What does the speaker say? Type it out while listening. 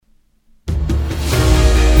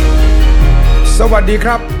สวัสดีค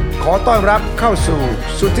รับขอต้อนรับเข้าสู่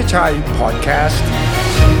สุทธิชัยพอดแคสต์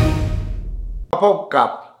พบกับ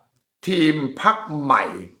ทีมพรรคใหม่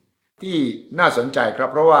ที่น่าสนใจครับ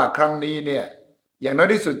เพราะว่าครั้งนี้เนี่ยอย่างน้อย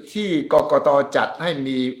ที่สุดที่กกต.จัดให้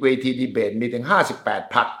มีเวทีดีเบตมีถึง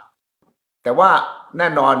58พรรคแต่ว่าแน่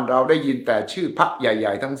นอนเราได้ยินแต่ชื่อพรรคให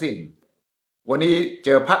ญ่ๆทั้งสิ้นวันนี้เจ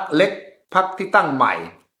อพรรคเล็กพรรคที่ตั้งใหม่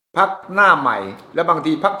พรรคหน้าใหม่และบาง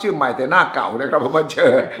ทีพรรคชื่อใหม่แต่หน้าเก่านะครับผมมาเจ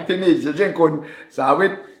อที่นี่เช่นคุณสาวิ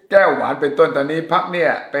ตแก้วหวานเป็นต้นตอนนี้พรรคเนี่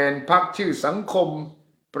ยเป็นพรรคชื่อสังคม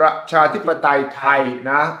ประชาธิปไตยไทย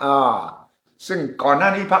นะซึ่งก่อนหน้า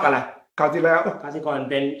นี้พรรคอะไรคราวที่แล้วคราวที่ก่อน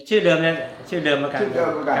เป็นชื่อเดิมเนี่ยชื่อเดิมเหมือนกัน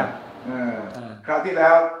คราวที่แล้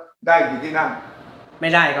วได้กี่ที่นั่งไ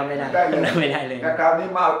ม่ได้ก็ไม่ได้เลยคราวนี้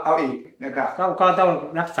มาเอาอีกนะครับก็ต้อง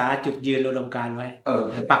รักษาจุดยืนอุดมการณ์ไว้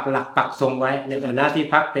ปักหลักปักทรงไว้ในฐานะที่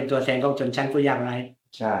พรรคเป็นตัวแทนของชนชั้นผู้ยากไร้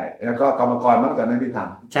ใช่แล้วก็กรรมกรมั่งแต่นั้นที่ท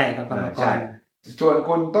ำใช่ครับกรรมกรส่วน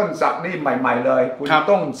คุณต้นศักดิ์นี่ใหม่ๆเลยคุณ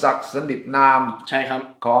ต้นศักดิ์สนิทนามใช่ครับ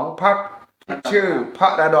ของพรรคชื่อพร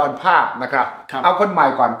ะดอนภาคนะครับเอาคนใหม่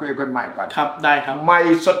ก่อนคุยคนใหม่ก่อนครับได้ครับใหม่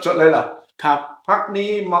สดๆเลยเหรอครับพรรค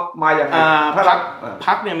นี้มาอย่างไรพร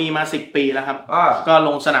รคเนี่ยมีมา10 ปีแล้วครับก็ล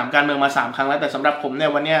งสนามการเมืองมา3 ครั้งแล้วแต่สำหรับผมเนี่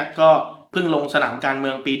ยวันเนี้ยก็เพิ่งลงสนามการเมื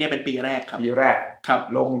องปีนี้เป็นปีแรกครับปีแรกครับ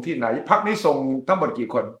ลงที่ไหนพรรคนี้ส่งทั้งหมดกี่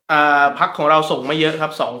คนพรรคของเราส่งไม่เยอะครั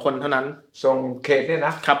บ2 คนเท่านั้นส่งเขตเนี่ยน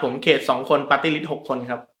ะครับผมเขต2 คนปาร์ตี้ลิสต์6 คน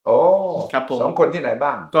ครับโอ้ครับผม2 คนที่ไหนบ้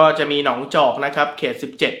างก็จะมีหนองจอกนะครับเขต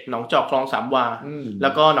17หนองจอกคลองสามวาแล้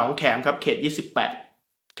วก็หนองแขมครับเขต28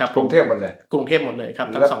ครับกรุงเทพหมดเลยกรุงเทพหมดเลยครับ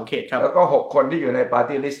ทั้ง2 เขตครับแล้วก็6 คนที่อยู่ในปาร์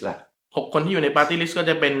ตี้ลิสต์ล่ะ6 คนที่อยู่ในปาร์ตี้ลิสต์ก็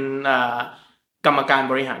จะเป็นกรรมการ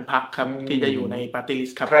บริหารพรรคครับที่จะอยู่ในปาร์ตี้ลิส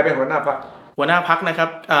ต์ครับใครเป็นหัวหน้าพรรคนะครับ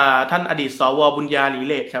ท่านอดีตสว.บุญญาหลี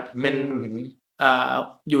เลศครับเป็น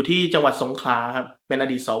อยู่ที่จังหวัดสงขลาครับเป็นอ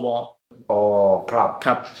ดีตสว.อ๋อครั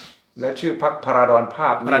บและชื่อพรรคพระดอนภา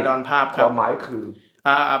พความหมายคือ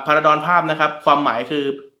พระดอนภาพนะครับความหมายคือ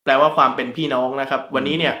แปลว่าความเป็นพี่น้องนะครับวัน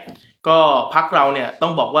นี้เนี่ยก็พรรคเราเนี่ยต้อ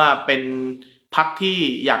งบอกว่าเป็นพรรคที่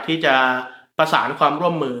อยากที่จะประสานความร่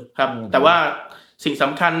วมมือครับแต่ว่าสิ่งส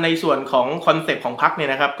ำคัญในส่วนของคอนเซปต์ของพรรคเนี่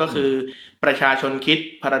ยนะครับก็คือประชาชนคิด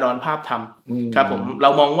พระดอนภาพทำครับผมเรา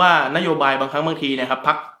มองว่านโยบายบางครั้งบางทีนะครับพ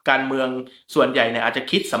รรคการเมืองส่วนใหญ่เนี่ยอาจจะ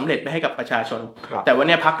คิดสำเร็จไปให้กับประชาชนแต่ว่าเ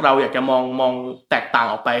นี่ยพรรคเราอยากจะมองแตกต่าง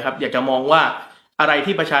ออกไปครับอยากจะมองว่าอะไร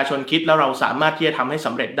ที่ประชาชนคิดแล้วเราสามารถที่จะทำให้ส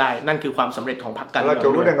ำเร็จได้นั่นคือความสำเร็จของพรรคการเมืองเราจะ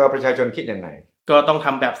รู้ได้ไงว่าประชาชนคิดยังไงก็ต้องท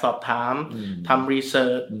ำแบบสอบถามทำรีเสิ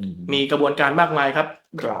ร์ชมีกระบวนการมากมายครับ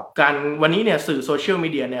การวันนี้เนี่ยสื่อโซเชียลมี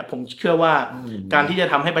เดียเนี่ยผมเชื่อว่าการที่จะ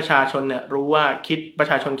ทำให้ประชาชนเนี่ยรู้ว่าประ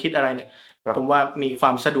ชาชนคิดอะไรเนี่ยผมว่ามีคว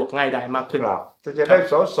ามสะดวกง่ายดายมากขึ้นจะได้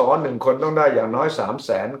สส1 คนต้องได้อย่างน้อย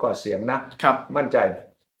300,000 กว่าเสียงนะครับมั่นใจ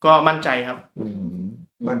ก็มั่นใจครับ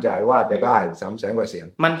มั่นใจว่าจะได้300,000 กว่าเสียง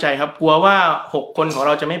มั่นใจครับกลัวว่า6 คนของเ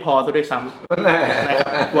ราจะไม่พอซะด้วยซ้ำนะครั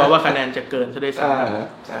บกลัวว่าคะแนนจะเกินซะด้วยซ้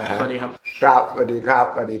ำสวัสดีครับครับสวัสดีครับ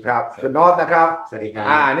คุณโน้ตนะครับสวัสดีครับ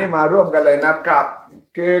นี่มาร่วมกันเลยนะครับ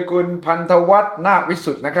คือคุณพันธวัฒน์นาควิ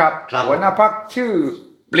สุทธ์นะครับหัวหน้าพรรคชื่อ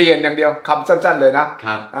เปลี่ยนอย่างเดียวคำสั้นๆเลยนะค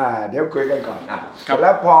รับเดี๋ยวคุยกันก่อนแล้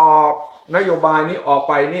วพอนโยบายนี้ออก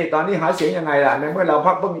ไปนี่ตอนนี้หาเสียงยังไงล่ะในเมื่อเราพ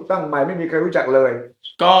รรคเพิ่งตั้งใหม่ไม่มีใครรู้จักเลย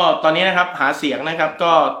ก็ตอนนี้นะครับหาเสียงนะครับ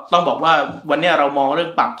ก็ต้องบอกว่าวันนี้เรามองเรื่อ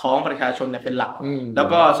งปากท้องประชาชนเป็นหลักแล้ว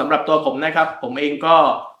ก็สำหรับตัวผมนะครับผมเองก็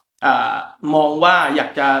มองว่าอยา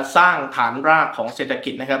กจะสร้างฐานรากของเศรษฐกิ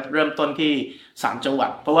จนะครับเริ่มต้นที่3 จังหวัด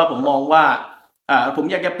เพราะว่าผมมองว่าผม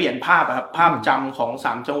อยากจะเปลี่ยนภาพครับภาพจำของ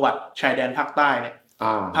3 จังหวัดชายแดนภาคใต้เนี่ย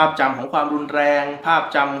ภาพจำของความรุนแรงภาพ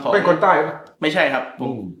จำของเป็นคนใต้ไม่ใช่ครับ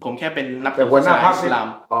ผมแค่เป็นนักหัวหน้าพรรคอิสลาม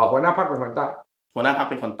หัวหน้าพรรคเป็นคนใต้หัวหน้าพรรค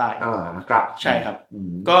เป็นคนใต้ครับใช่ครับ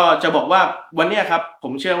ก็จะบอกว่าวันนี้ครับผ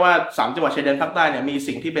มเชื่อว่า3 จังหวัดชายแดนภาคใต้เนี่ยมี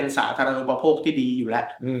สิ่งที่เป็นสาธารณูปโภคที่ดีอยู่แล้ว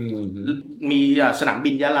มีสนาม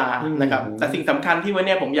บินยะลานะครับแต่สิ่งสำคัญที่วัน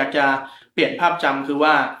นี้ผมอยากจะเปลี่ยนภาพจำคือ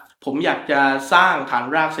ว่าผมอยากจะสร้างฐาน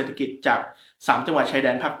รากเศรษฐกิจจาก3 จังหวัดชายแด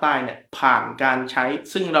นภาคใต้เนี่ยผ่านการใช้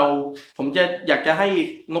ซึ่งผมจะอยากจะให้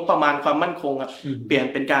งบประมาณความมั่นคงเปลี่ยน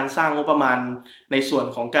เป็นการสร้างงบประมาณในส่วน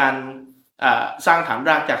ของการสร้างฐาน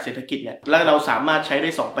รากจากเศรษฐกิจเนี่ยแล้วเราสามารถใช้ได้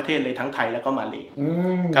2 ประเทศเลยทั้งไทยแล้วก็มาเล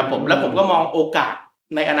ครับผมแล้วผมก็มองโอกาส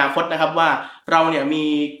ในอนาคตนะครับว่าเราเนี่ยมี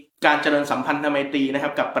การเจริญสัมพันธไมตรีนะครั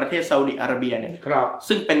บกับประเทศซาอุดิอาระเบียเนี่ย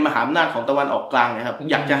ซึ่งเป็นมหาอำนาจของตะวันออกกลางนะครับ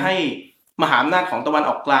อยากจะให้มหาอำนาจของตะวัน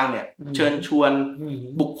ออกกลางเนี่ยเชิญชวน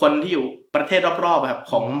บุคคลที่อยู่ประเทศรอบๆครับ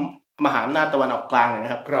ของมหาอำนาจตะวันออกกลางน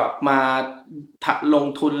ะครับมาลง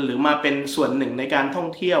ทุนหรือมาเป็นส่วนหนึ่งในการท่อง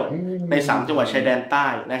เที่ยวใน3 จังหวัดชายแดนใต้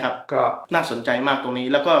นะครับน่าสนใจมากตรงนี้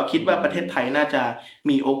แล้วก็คิดว่าประเทศไทยน่าจะ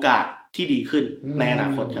มีโอกาสที่ดีขึ้นในอนา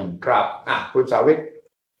คตครับคุณสาวิต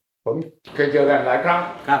ผมเคยเจอกันหลายครั้ง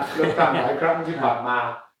ครับ เลือกตั้งหลายครั้งที่ผ่านมา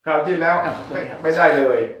คราวที่แล้วไม่ได้เล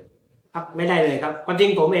ย ครับไม่ได้เลยครับความจริง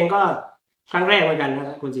ผมเองก็ครั้งแรกเหมือนกันนะค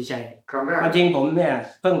รับคุณสุชัย ครั้งแรก ความจริงผมเนี่ย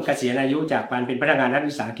เพิ่งเกษียณอายุจากการเป็นพนักงานรัฐ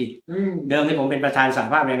วิสาหกิจเดิมที่ผมเป็นประธานสห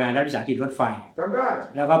ภาพแรงงานรัฐวิสาหกิจรถไฟ จำได้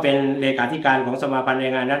แล้วก็เป็นเลขาธิการของสมาพันธ์แร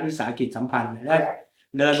งงานรัฐวิสาหกิจสัมพันธ์และ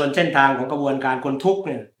เดินบนเส้นทางของกระบวนการคนทุกข์เ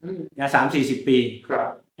นี่ย30-40 ปี ครับ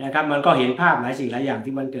นะครับมันก็เห็นภาพหลายสิ่งหลายอย่าง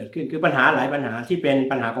ที่มันเกิดขึ้นคือปัญหาหลายปัญหาที่เป็น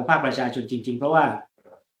ปัญหาของภาคประชาชนจริงๆเพราะว่า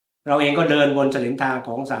เราเองก็เดินบนเส้นทางข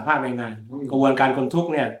องสหภาพแรงงานกระบวนการคนทุก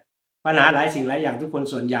ข์เนี่ยปัญหาหลายสิ่งหลายอย่างทุกคน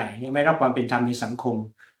ส่วนใหญ่ไม่รับความเป็นธรรมในสังคม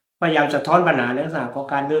พยายามสะท้อนปัญหาในลักษณะของ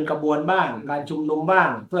การเดินกระบวนบ้างการชุมนุมบ้าง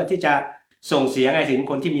เพื่อที่จะส่งเสียงให้ถึง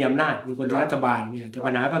คนที่มีอำนาจมีคนที่รัฐบาลเนี่ยแต่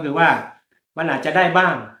ปัญหาก็คือว่ามันอาจจะได้บ้า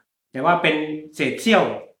งแต่ว่าเป็นเศษเสี้ยว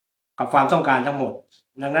กับความต้องการทั้งหมด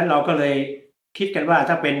ดังนั้นเราก็เลยคิดกันว่า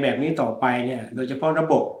ถ้าเป็นแบบนี้ต่อไปเนี่ยโดยเฉพาะระ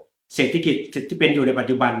บบเศรษฐกิจที่เป็นอยู่ในปัจ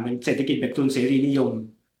จุบันเป็นเศรษฐกิจแบบทุนเสรีนิยม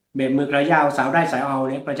แบบมือกระยาวสาวได้สายเอา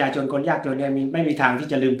เนี่ยประชาชนคนยากจนเนี่ยไม่มีทางที่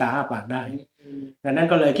จะลืมตาอ้าปากได้ดังนั้น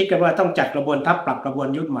ก็เลยคิดกันว่าต้องจัดกระบวนทัพปรับกระบวน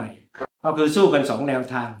ยุทธใหม่ก็คือสู้กัน2แนว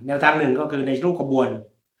ทางหนึ่งก็คือในรูปกระบวน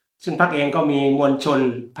ซึ่งพรรคเองก็มีมวลชน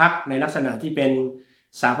พรรคในลักษณะที่เป็น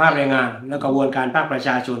สหภาพแรงงานและกระบวนการภาคประช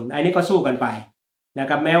าชนอันนี้ก็สู้กันไปนะ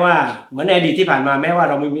ครับแม้ว่าเหมือนในอดีตที่ผ่านมาแม้ว่า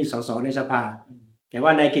เราไม่มีสสในสภาแต่ว่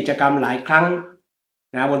าในกิจกรรมหลายครั้ง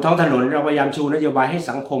นะบนท้องถนนเราพยายามชูนโยบายให้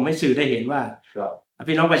สังคมให้สื่อได้เห็นว่า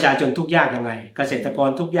พี่น้องประชาชนทุกข์ยากยังไงเกษตรกร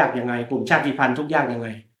ทุกข์ยากยังไงกลุ่มชาติพันธุ์ทุกข์ยากยังไง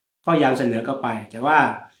ก็พยายามเสนอเข้าไปแต่ว่า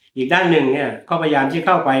อีกด้านหนึ่งเนี่ยก็พยายามที่เ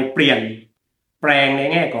ข้าไปเปลี่ยนแปลงใน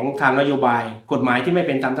แง่ของทางนโยบายกฎหมายที่ไม่เ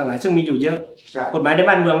ป็นธรรมทั้งหลายซึ่งมีอยู่เยอะกฎหมายใน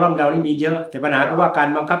บ้านเมืองรอบเรานี่มีเยอะแต่ปัญหาคือว่าการ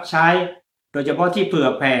บังคับใช้โดยเฉพาะที่เผื่อ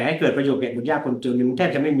แผ่ให้เกิดประโยชน์แก่คนยากคนจนมันแทบ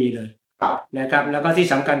จะไม่มีเลยนะครับแล้วก็ที่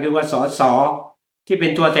สำคัญคือว่าสสที่เป็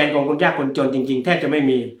นตัวแทนของคนยากคนจนจริงๆแทบจะไม่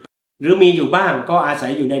มีหรือมีอยู่บ้างก็อาศั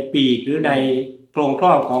ยอยู่ในปีกหรือในโครงคร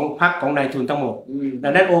อบของพรรคของนายทุนทั้งหมดดั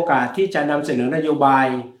งนั้นโอกาสที่จะนำเสนอนโยบาย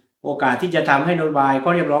โอกาสที่จะทำให้นโยบายข้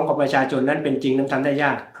อเรียกร้องของประชาชนนั้นเป็นจริงนั้นทำได้ย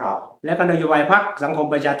ากและก็นโยบายพรรคสังคม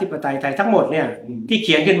ประชาธิปไตยไทยทั้งหมดเนี่ยที่เ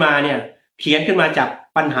ขียนขึ้นมาเนี่ยเขียนขึ้นมาจาก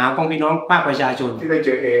ปัญหาของพี่น้องภาคประชาชนที่ได้เจ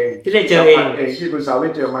อเองที่คุณสาวได้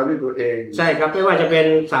เจอมาด้วยตัวเองใช่ครับไม่ว่าจะเป็น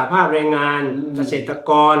สหภาพแรงงานเกษตร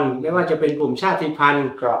กรไม่ว่าจะเป็นกลุ่มชาติพันธุ์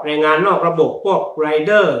แรงงานนอกระบบพวกไรเ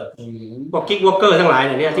ดอร์พวกกิ๊กวอร์เกอร์ทั้งหลายเ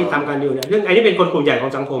นี่ยที่ทำกันอยู่เนี่ยซึ่งอันนี้เป็นคนกลุ่มใหญ่ขอ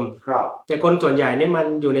งสังคมแต่คนส่วนใหญ่เนี่ยมัน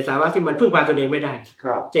อยู่ในสภาวะที่มันพึ่งพาตนเองไม่ได้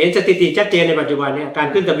จะเห็นสถิติชัดเจนในปัจจุบันเนี่ยการ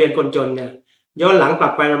ขึ้นทะเบียนคนจนเนี่ยย้อนหลังกลั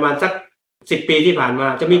บไปประมาณสัก10 ปีที่ผ่านมา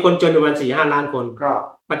จะมีคนจนประมาณ 4-5 ล้านคน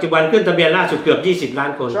ปัจจุบันขึ้นทะเบียนล่าสุดเกือบ20 ล้า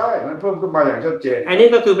นคนใช่มันเพิ่มขึ้นมาอย่างชัดเจนอันนี้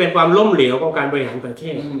ก็คือเป็นความล้มเหลวของการบริหารประเท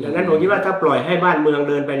ศดังนั้นผมคิดว่าถ้าปล่อยให้บ้านเมือง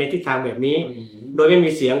เดินไปในทิศทางแบบนี้โดยไม่มี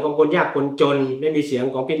เสียงของคนยากคนจนไม่มีเสียง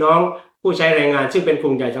ของพี่น้องผู้ใช้แรงงานซึ่งเป็นก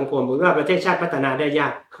ลุ่มใหญ่สังคมผมว่าประเทศชาติพัฒนาได้ยา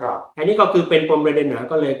กอันนี้ก็คือเป็นปมประเด็นหนา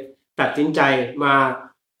ก็เลยตัดสินใจมา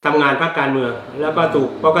ทำงานพรรคการเมืองแล้วก็ถูก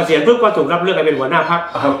พอเกษียณปุ๊บก็ถูกรับเลือกให้เป็นหัวหน้าพรรค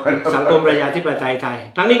สังคมประชาธิปไตยไทย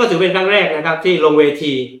ครั้งนี้ก็ถือเป็นครั้งแรกนะครับที่ลงเว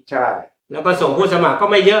ทีใช่แล้วก็ส่งผู้สมัครก็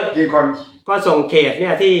ไม่เยอะกี่คนก็ส่งเขตเนี่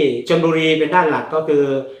ยที่ชลบุรีเป็นด้านหลักก็คือ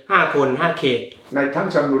5 คน5 เขตในทั้ง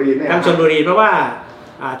ชลบุรีเนี่ยทั้งชลบุรีเพราะว่า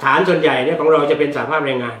ฐานส่วนใหญ่เนี่ยของเราจะเป็นสหภาพแ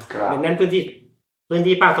รงงานดังนั้นพื้น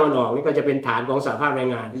ที่ภาคตะวันออกนี่ก็จะเป็นฐานของสหภาพแรง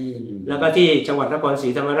งานแล้วก็ที่จังหวัดนครศรี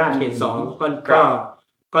ธรรมราชเขต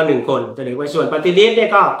2ก็1 คนแต่เหลือไว้ส่วนปฏิริษีเนี่ย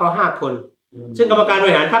ก็5 คนซึ่งกรรมการบ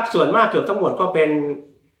ริหารพรรคส่วนมากเกือบทั้งหมดก็เป็น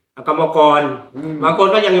กรรมกรบางคน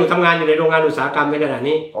ก็ยังอยู่ทำงานอยู่ในโรงงานอุตสาหกรรมในขณะ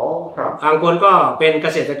นี้บางคนก็เป็นเก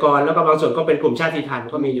ษตรกรแล้วก็บางส่วนก็เป็นกลุ่มชาติพันธุ์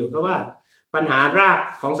ก็มีอยู่เพราะว่าปัญหาราก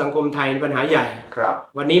ของสังคมไทยปัญหาใหญ่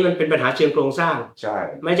วันนี้มันเป็นปัญหาเชิงโครงสร้าง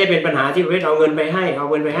ไม่ใช่เป็นปัญหาที่เอาเงินไปให้แ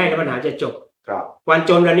ล้วปัญหาจะจบวัน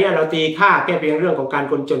จนวันนี้เราตีค่าแค่เพียงเรื่องของการ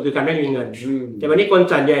คนจนคือการไม่มีเงินแต่วันนี้คน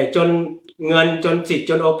ส่วนใหญ่จนเงินจนสิทธิ์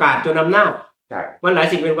จนโอกาสจนอำนาจมันหลาย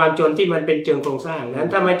สิ่งเป็นความจนที่มันเป็นเชิงโครงสร้างนั้น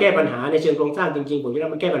ถ้าไม่แก้ปัญหาในเชิงโครงสร้างจริงๆผมคิดว่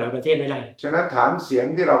ามันแก้ปัญหาประเทศไม่ได้ฉะนั้นฐานเสียง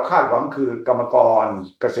ที่เราคาดหวังคือกรรมกร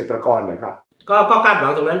เกษตรกรนะครับก็คาดหวั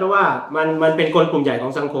งตรงนั้นเพราะว่ามันเป็นคนกลุ่มใหญ่ขอ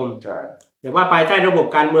งสังคมแต่ว่าภายใต้ระบบ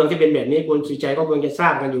การเมืองที่เป็นแบบนี้คุณสุชัยก็คงจะทรา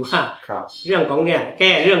บกันอยู่ว่าเรื่องของเนี่ยแ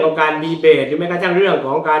ก้เรื่องของการดีเบตหรือแม้กระทั่งเรื่องข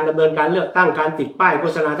องการดำเนินการเลือกตั้งการติดป้ายโฆ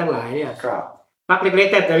ษณาทั้งหลายเนี่ยพรรคเล็ก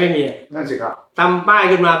ๆแทบจะไม่มีนั่นสิครับทำป้าย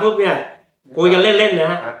ขึ้นมาปุ๊บเนี่ยคุยกันเล่นๆนะ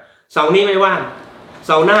ฮะเสาร์นี้ไม่ว่างเ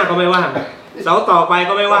สาร์หน้าก็ไม่ว่างเสาร์ต่อไป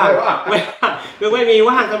ก็ไม่ว่างคือไม่มี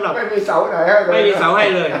ว่างสำหรับไม่มีเสาไหนไม่มีเสาให้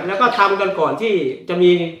เลยแล้วก็ทำกันก่อนที่จะ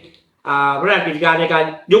มีพระราชกิจการในการ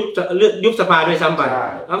ยุบสภาด้วยซ้ำไป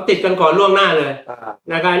แล้วติดกันก่อนล่วงหน้าเลย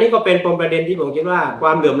นะครับนี่ก็เป็นปมประเด็นที่ผมคิดว่าคว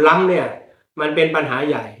ามเหลื่อมล้ำเนี่ยมันเป็นปัญหา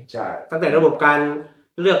ใหญ่ตั้งแต่ระบบการ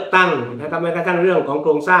เลือกตั้งนะครับแม้กระทั่งเรื่องของโค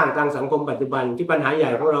รงสร้างทางสังคมปัจจุบันที่ปัญหาใหญ่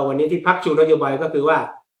ของเราวันนี้ที่พรรคชูนโยบายก็คือว่า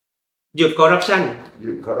หยุดคอร์รัปชัน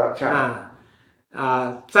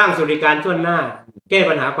สร้างสวัสดิการทั่วหน้าแก้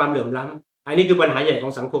ปัญหาความเหลื่อมล้ำอันนี้คือปัญหาใหญ่ขอ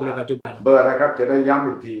งสังคมในปัจจุบันเบอร์อะไรครับจะได้ย้ำ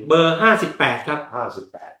อีกทีเบอร์58ครับ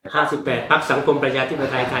58พรรคสังคมประชาธิป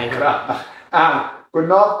ไตยไทยครับคุณ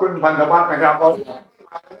น้องคุณพันธวัฒน์นะครับ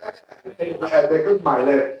เด็กรุ่นใหม่เ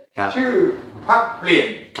ลยชื่อพรรคเปลี่ย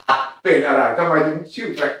นอะไรทำไมถึงชื่อ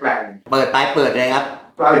แปลกๆเปิดเลยครับ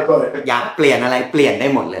อยากเปลี่ยนอะไรเปลี่ยนได้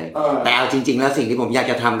หมดเลยแต่เอาจริงๆแล้วสิ่งที่ผมอยาก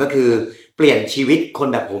จะทำก็คือเปลี่ยนชีวิตคน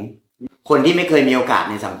แบบผมคนที่ไม่เคยมีโอกาส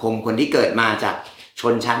ในสังคมคนที่เกิดมาจากช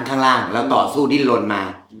นชั้นข้างล่างแล้วต่อสู้ดิ้นรนมา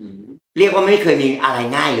เรียกว่าไม่เคยมีอะไร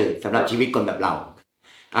ง่ายเลยสำหรับชีวิตคนแบบเรา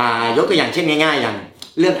ยกตัวอย่างเช่นง่ายๆอย่าง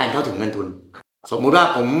เรื่องการเข้าถึงเงินทุนสมมุติว่า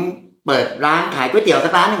ผมเปิดร้านขายก๋วยเตี๋ยวสั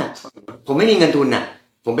กร้านนึงผมไม่มีเงินทุน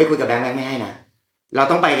ผมไปคุยกับแบงค์ไม่ให้นะเรา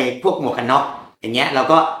ต้องไปพวกหมวกกันน็อกอย่างเงี้ยเรา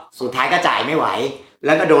ก็สุดท้ายก็จ่ายไม่ไหวแ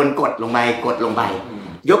ล้วก็โดนกดลงไป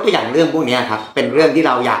ยกตัวอย่างเรื่องพวกนี้ครับเป็นเรื่องที่เ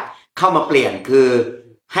ราอยากเข้ามาเปลี่ยนคือ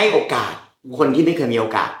ให้โอกาสคนที่ไม่เคยมีโอ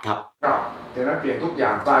กาสครับเดี๋ยวนั้นเปลี่ยนทุกอย่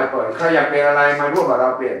างปลายเปิดใครอยากเปลี่ยนอะไรมาร่วมกับเรา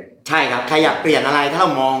เปลี่ยนใช่ครับใครอยากเปลี่ยนอะไรถ้าเรา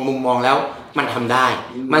มองมุมมองแล้วมันทำได้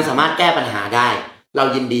มันสามารถแก้ปัญหาได้เรา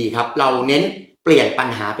ยินดีครับเราเน้นเปลี่ยนปัญ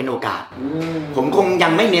หาเป็นโอกาสผมคงยั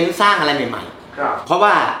งไม่เน้นสร้างอะไรใหม่ๆเพราะว่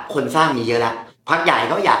าคนสร้างมีเยอะแล้วพรรคใหญ่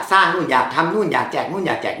เขาอยากสร้างนู่นอยากทำนู่นอยากแจกนู่นอ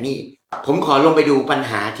ยากแจกนี่ผมขอลงไปดูปัญ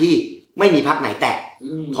หาที่ไม่มีพรรคไหนแตะ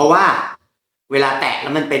เพราะว่าเวลาแตะแล้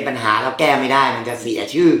วมันเป็นปัญหาเราแก้ไม่ได้มันจะเสีย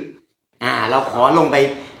ชื่อเราขอลงไป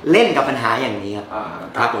เล่นกับปัญหาอย่างนี้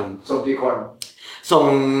ครับผมส่งกี่คนส่ง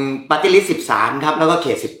ปฏิริษี13ครับแล้วก็เข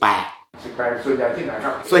ต18ส่วนใหญ่ที่ไหนค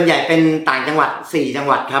รับส่วนใหญ่เป็นต่างจังหวัด4จัง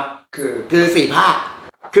หวัดครับคือ4ภาค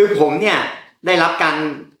คือผมเนี่ยได้รับการ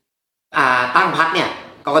ตั้งพรรคเนี่ย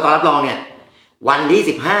กกต.รับรองเนี่ยวันที่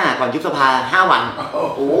15ก่อนยุบสภา5วันโอ้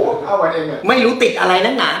โห5วันเองเนี่ยไม่รู้ติดอะไร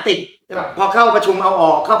นักหนาติดพอเข้าประชุมเอาอ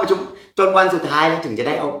อกเข้าประชุมจนวันสุดท้ายแล้วถึงจะไ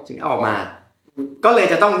ด้ออกมาก็เลย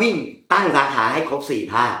จะต้องวิ่งตั้งสาขาให้ครบ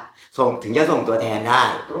4ภาคถึงจะส่งตัวแทนได้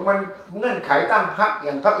มันเงื่อนไขตั้งพรรคอ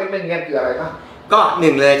ย่างพรรคเล็กๆเงี้ยคืออะไรครับก็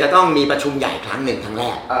1เลยจะต้องมีประชุมใหญ่ครั้งแร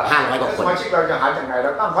ก500 กว่าคนสมาชิกเราจะหาอย่างไรแล้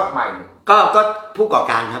วตั้งพรรคใหม่ก็ผู้ก่อ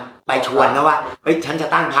การครับไปชวนนะว่าเฮ้ยฉันจะ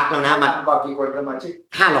ตั้งพรรคแล้วนะมันบอกกี่คนสมาชิก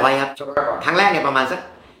500ครับครั้งแรกเนี่ยประมาณสัก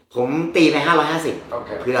ผมตีไป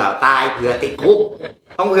550เผื่อตายเผื่อติดคุก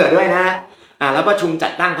ต้องเผื่อด้วยนะแล้วประชุมจั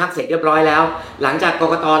ดตั้งพรรคเสร็จเรียบร้อยแล้วหลังจากก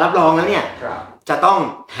กต.รับรองแล้วเนี่ยจะต้อง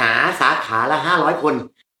หาสาขาละ500 คน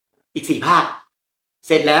อีก4ภาคเ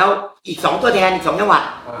สร็จแล้วอีก2ตัวแทนอีก2จังหวัด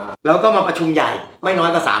แล้วก็มาประชุมใหญ่ไม่น้อย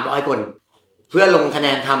กว่า300 คนเพื่อลงคะแน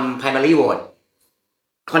นทำ primary vote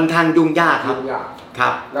ค่อนข้างยุ่งยากครั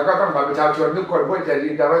บแล้วก็ต้องประชาชนทุกคนเพื่อจะยื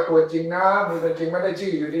นยันว่าตัวจริงนะมีตัวจริงไม่ได้ชื่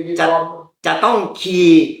ออยู่ดีๆจะต้องคี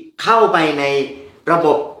ย์เข้าไปในระบ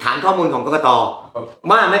บฐานข้อมูลของกกต.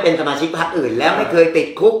ว่าไม่เป็นสมาชิกพรรคอื่นแล้วไม่เคยติด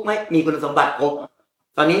คุกไม่มีคุณสมบัติครบ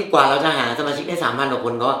ตอนนี้กว่าเราจะหาสมาชิกได้ 3,000 กว่าค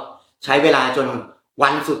นก็ใช้เวลาจนวั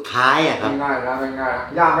นสุดท้ายครับง่ายนะง่าย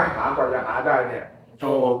ยากไหมหากว่าจะหาได้เนี่ย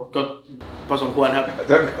ก็พอสมควรครับ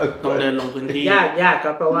ต้องเดินลงพื้นที่ยากค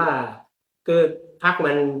รับเพราะว่าคือพรรค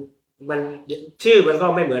มันชื่อมันก็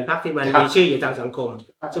ไม่เหมือนพรรคที่มันมีชื่ออยู่ทางสังคม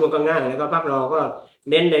ซึ่งมันก็ง่ายแล้วก็พรรคเราก็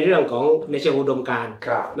เน้นในเรื่องของในเชิงอุดมการณ์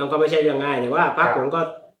มันก็ไม่ใช่เรื่องง่ายแต่ว่าพรรคผมก็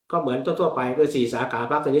เหมือนทั่วไปคือ4สาขา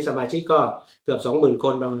พรรคตอนนี้สมาชิกก็เกือบ 20,000 ค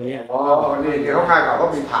นประมาณนี้นี่เดี๋ยวเขาคายเขา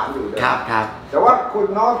มีฐานอยู่ครับแต่ว่าคุณ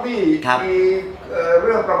น้องพี่มีเ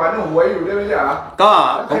รื่องประมาณเรื่องหวยอยู่ด้วยไม่ใช่เหรอก็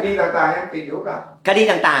คดีต่างๆยังติดอยู่ป่ะคดี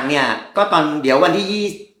ต่างๆเนี่ยก็ตอนเดี๋ยววันที่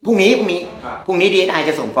พรุ่งนี้ DSI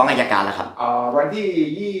จะส่งฟ้องอัยการแล้วครับวันที่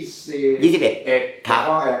21ค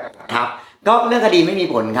รับก็เรื่องคดีไม่มี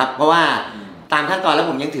ผลครับเพราะว่าตามขั้นตอนแล้ว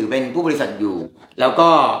ผมยังถือเป็นผู้บริสุทธิ์อยู่แล้วก็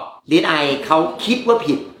DSI เขาคิดว่า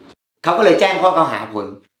ผิดเขาก็เลยแจ้งข้อกล่าวหาผล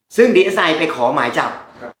ซึ่ง DSI ไปขอหมายจับ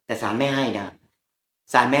แต่ศาลไม่ให้นะ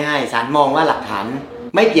ศาลไม่ให้ศาลมองว่าหลักฐาน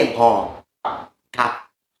ไม่เพียงพอครับ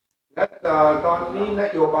และตอนนี้น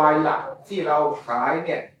โยบายหลักที่เราขายเ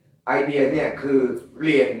นี่ยไอเดียเนี่ยคือเป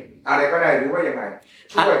ลี่ยนอะไรก็ได้หรือว่ายังไง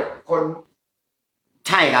ช่วยคน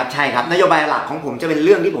ใช่ครับนโยบายหลักของผมจะเป็นเ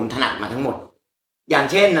รื่องที่ผมถนัดมาทั้งหมดอย่าง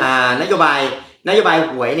เช่นนโยบาย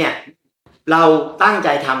หวยเนี่ยเราตั้งใจ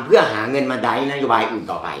ทำเพื่อหาเงินมาได้นโยบายอื่น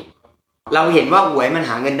ต่อไปเราเห็นว่าหวยมัน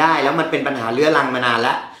หาเงินได้แล้วมันเป็นปัญหาเรื้อรังมานานแ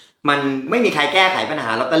ล้วมันไม่มีใครแก้ไขปัญหา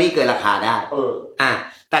ลอตเตอรี่เกินราคาได้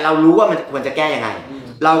แต่เรารู้ว่ามันควรจะแก้ยังไง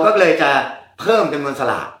เราก็เลยจะเพิ่มจำนวนส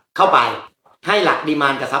ลากเข้าไปให้หลักดีมา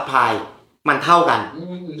นด์กับซัพพลายมันเท่ากัน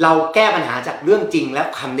เราแก้ปัญหาจากเรื่องจริงแล้ว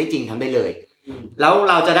ทำได้จริงทำได้เลยแล้ว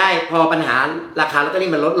เราจะได้พอปัญหาราคาลอตเตอ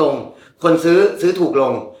รี่มันลดลงคนซื้อถูกล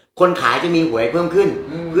งคนขายจะมีหวยเพิ่มขึ้น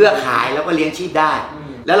เพื่อขายแล้วก็เลี้ยงชีพได้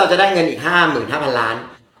แล้วเราจะได้เงินอีก 55,000 ล้าน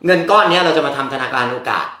เงินก้อนนี้เราจะมาทำธนาคารโอ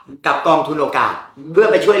กาสกับกองทุนโอกาสเพื่อ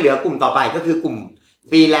ไปช่วยเหลือกลุ่มต่อไปก็คือกลุ่ม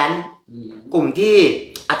ฟรีแลนซ์ กลุ่มที่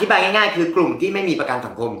อธิบายง่ายๆคือกลุ่มที่ไม่มีประกัน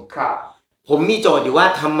สังคม ครับ ผมมีโจทย์อยู่ว่า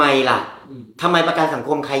ทำไมล่ะทำไมประกันสังค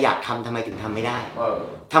มใครอยากทำทำไมถึงทำไม่ได้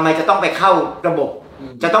ทำไมจะต้องไปเข้าระบบ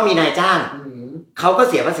จะต้องมีนายจ้างเขาก็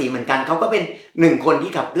เสียภาษีเหมือนกันเขาก็เป็นหนึ่งคน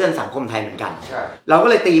ที่ขับเคลื่อนสังคมไทยเหมือนกันเราก็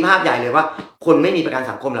เลยตีภาพใหญ่เลยว่าคนไม่มีประกัน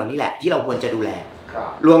สังคมเหล่านี้แหละที่เราควรจะดูแล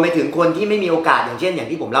รวมไปถึงคนที่ไม่มีโอกาสอย่างเช่นอย่าง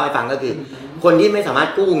ที่ผมเล่าให้ฟังก็คือคนที่ไม่สามารถ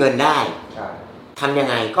กู้เงินได้ทำยัง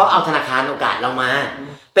ไงก็เอาธนาคารโอกาสเรามา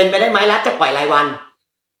เป็นไปได้ไหมรัฐจะปล่อยรายวั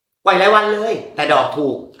นเลยแต่ดอกถู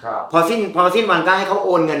กพอสิ้นวันก็ให้เขาโอ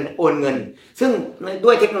นเงินซึ่งด้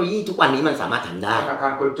วยเทคโนโลยีทุกวันนี้มันสามารถทำได้ธนาคา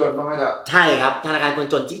รคนจนบ้างไหมครับใช่ครับธนาคารคน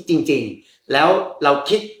จนจริงๆแล้วเรา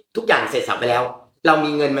คิดทุกอย่างเสร็จสับไปแล้วเรามี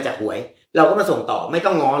เงินมาจากหวยเราก็มาส่งต่อไม่ต้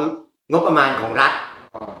องงบประมาณของรัฐ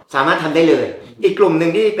สามารถทำได้เลยอีกกลุ่มหนึ่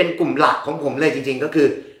งที่เป็นกลุ่มหลักของผมเลยจริงๆก็คือ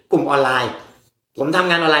กลุ่มออนไลน์ผมทำ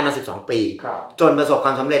งานออนไลน์มา12 ปีจนประสบค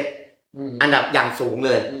วามสำเร็จอันดับอย่างสูงเ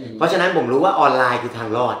ลยเพราะฉะนั้นผมรู้ว่าออนไลน์คือทาง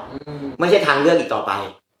รอดไม่ใช่ทางเลือกอีกต่อไป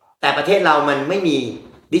แต่ประเทศเรามันไม่มี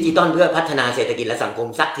ดิจิตอลเพื่อพัฒนาเศรษฐกิจและสังคม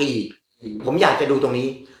สักทีผมอยากจะดูตรงนี้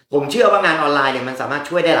ผมเชื่อว่างานออนไลน์เนี่ยมันสามารถ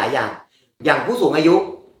ช่วยได้หลายอย่างผู้สูงอายุ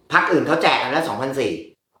พรรคอื่นเขาแจกกันละ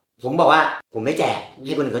2,400ผมบอกว่าผมไม่แจกใ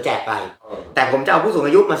ห้คนอื่นเขาแจกไปแต่ผมจะเอาผู้สูงอ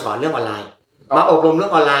ายุมาสอนเรื่องออนไลน์มาอบรมเรื่อ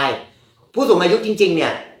งออนไลน์ผู้สูงอายุจริงๆเนี่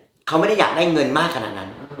ยเขาไม่ได้อยากได้เงินมากขนาดนั้น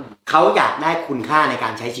เขาอยากได้คุณค่าในกา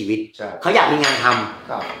รใช้ชีวิตเขาอยากมีงานท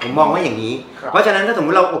ำผมมองว่าอย่างนี้เพราะฉะนั้นถ้าสมม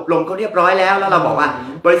ติเราอบรมเขาเรียบร้อยแล้วเราบอกว่า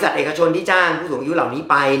บริษัทเอกชนที่จ้างผู้สูงอายุเหล่านี้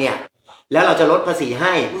ไปเนี่ยแล้วเราจะลดภาษีใ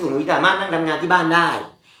ห้ผู้สูงอายุสามารถนั่งทำงานที่บ้านได้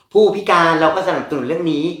ผู้พิการเราก็สนับสนุนเรื่อง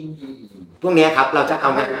นี้พวกนี้ครับเราจะเอา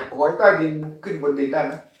เงินหวยใต้ดินขึ้นบนดินได้ไห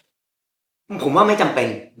มผมว่าไม่จำเป็น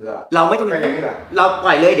เราไม่จำเป็นเราป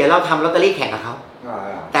ล่อยเลยเดี๋ยวเราทำลอตเตอรี่แข่งกับเขา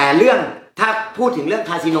แต่เรื่องถ้าพูดถึงเรื่อง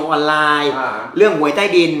คาสิโนออนไลน์เรื่องหวยใต้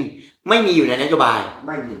ดินไม่มีอยู่ในนโยบายไ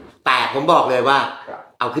ม่มีแต่ผมบอกเลยว่า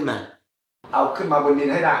เอาขึ้นมาบนดิน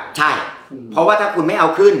ให้ได้ใช่เพราะว่าถ้าคุณไม่เอา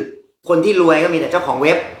ขึ้นคนที่รวยก็มีแต่เจ้าของเ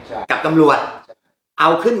ว็บกับตำรวจเอา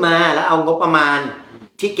ขึ้นมาแล้วเอางบประมาณ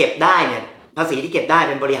ที่เก็บได้เนี่ยภาษีที่เก็บได้เ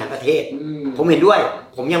ป็นบริหารประเทศผมเห็นด้วย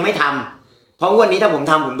ผมยังไม่ทำเพราะวันนี้ถ้าผม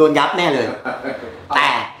ทำผมโดนยับแน่เลยแต่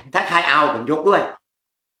ถ้าใครเอาผมยกด้วย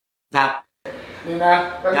ครับนี่นะ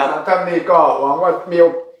ทั้งสามท่านนี่ก็หวังว่า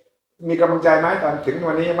มีกำลังใจไหมตอนถึง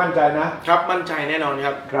วันนี้มั่นใจนะครับมั่นใจแน่นอนค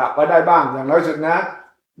รับครับว่าได้บ้างอย่างน้อยสุดนะ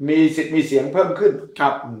มีสิทธิ์มีเสียงเพิ่มขึ้นครั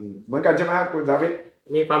บเหมือนกันใช่ไหมคุณสาวิต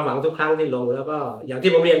มีความหวังทุกครั้งที่ลงแล้วก็อย่าง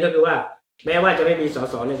ที่ผมเรียนก็คือว่าแม้ว่าจะไม่มีส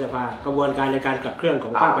สในสภากระบวนการในการขับเคลื่อนขอ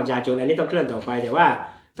งภาคประชาชนอันนี้ต้องเคลื่อนต่อไปแต่ว่า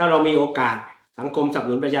ถ้าเรามีโอกาสสังคมสนับส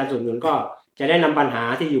นุนประชาชนก็จะได้นำปัญหา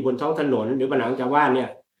ที่อยู่บนท้องถนนหรือปัญหาชาวบ้านเนี่ย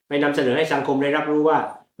ไปนำเสนอให้สังคมได้รับรู้ว่า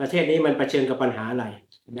ประเทศนี้มันเผชิญกับปัญหาอะไร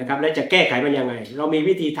นะครับและจะแก้ไขมันยังไงเรามี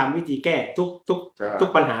วิธีทำวิธีแก้ทุก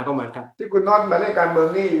ปัญหาของมันครับที่คุณน็อตมาเล่นการเมือง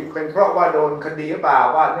นี่เป็นเพราะว่าโดนคดีหรือเปล่า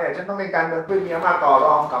ว่าเนี่ยฉันต้องเล่นการเมืองเพื่อมีอำนาจต่อร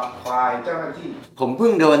องกับฝ่ายเจ้าหน้าที่ผมเพิ่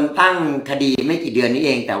งโดนตั้งคดีไม่กี่เดือนนี้เอ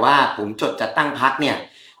งแต่ว่าผมจดจัดตั้งพรรคเนี่ย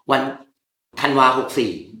วันธันวา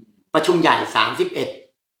64ประชุมใหญ่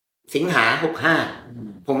31สิงหา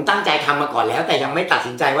65ผมตั้งใจทำมาก่อนแล้วแต่ยังไม่ตัด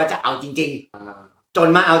สินใจว่าจะเอาจริงๆจน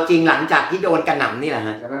มาเอาจริงหลังจากที่โดนกระหน่ำนี่แหละฮ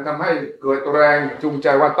ะฉะนั้นทำให้เกิดแรงจูงใจ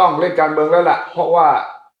ว่าต้องเล่นการเมืองแล้วล่ะเพราะว่า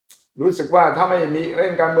รู้สึกว่าถ้าไม่มีเล่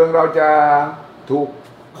นการเมืองเราจะถูก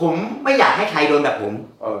ผมไม่อยากให้ใครโดนแบบ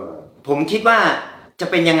ผมคิดว่าจะ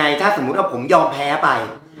เป็นยังไงถ้าสมมุติว่าผมยอมแพ้ไป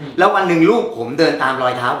แล้ววันหนึ่งลูกผมเดินตามรอ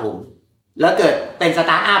ยเท้าผมแล้วเกิดเป็นส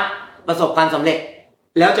ตาร์ทอัพประสบความสำเร็จ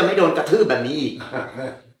แล้วจะไม่โดนกระทืบแบบนี้อีก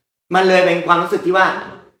มันเลยเป็นความรู้สึกที่ว่า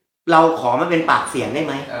เราขอมาเป็นปากเสียงได้ไ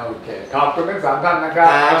หมโอเคขอบคุณทั้งสามท่านนะครั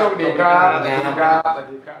บโชคดีครับสวัสดีครับ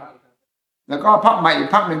แล้วก็พรรคใหม่อีก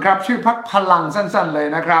พรรคหนึ่งครับชื่อพรรคพลังสั้นๆเลย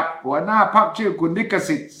นะครับหัวหน้าพรรคชื่อคุณนิก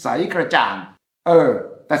สิทธิ์ใสกระจ่าง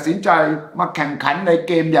ตัดสินใจมาแข่งขันในเ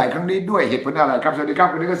กมใหญ่ครั้งนี้ด้วยเหตุผลอะไรครับสวัสดีครับ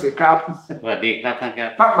คุณนิกสิทธิ์ครับสวัสดีครับท่านครับ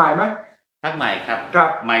พรรคใหม่ไหมพรรคใหม่ครับ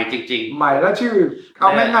ใหม่จริงๆใหม่แล้วชื่อเอา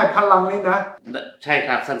ง่ายๆพลังนี่นะใช่ค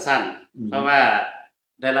รับสั้นๆเพราะว่า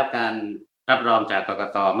ได้รับการรับรองจากกก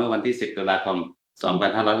ต.เมื่อวันที่10 ตุลาคม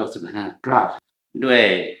 2565ครับด้วย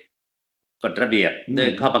กฎระเบียบด้วย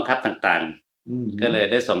ข้อบังคับต่างๆก็เลย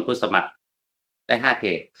ได้ส่งผู้สมัครได้5 เข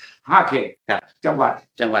ตครับจังห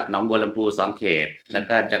วัดหนองบัวลำพู2 เขตแล้ว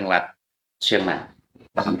ก็จังหวัดเชียงใหม่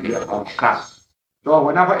ครับตัวหั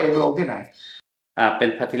วหน้าพรรคเองลงที่ไหนเป็น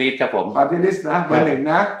พาร์ตี้ลิสต์ครับผมพาร์ตี้ลิสต์นะเบอร์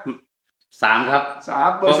 1นะ3ครับ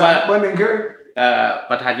3เบอร์ 3เบอร์ 1คือ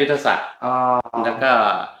ประธานยุทธศาสตร์แล้วก็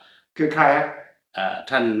คือใคร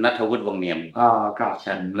ท่านณัฐวุฒิวงศ์เนียมครับ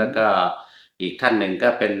แล้วก็อีกท่านหนึ่งก็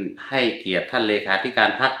เป็นให้เกียรติท่านเลขาธิการ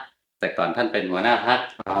พรรคแต่ก่อนท่านเป็นหัวหน้าพรรค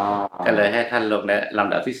ก็เลยให้ท่านลงในล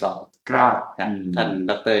ำดับที่2ครับท่าน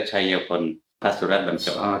ดร.ชัยพล พระสุรัตน์บรรจ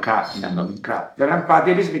งครับครับดังนั้นปาร์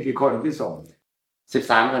ตี้ลิสต์มีกี่คนที่ส่ง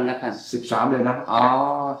13 คนนะครับ13เลยนะ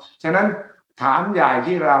ฉะนั้นฐานใหญ่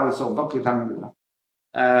ที่เราส่งก็คือทางเหนือ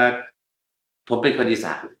ผมเป็นคนอีส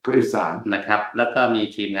านนะครับ แล้วก็มี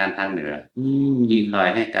ทีมงานทางเหนือที่คอย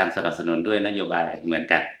ให้การสนับสนุนด้วยนโยบายเหมือน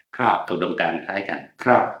กันครับอุดมการณ์คล้ายกันค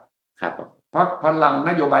รับพรรคพลังน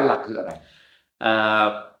โยบายหลักคืออะไร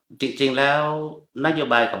จริงๆแล้วนโย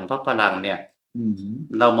บายของพรรคพลังเนี่ย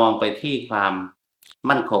เรามองไปที่ความ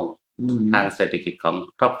มั่นคงทางเศรษฐกิจของ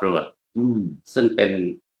ครอบครัวซึ่งเป็น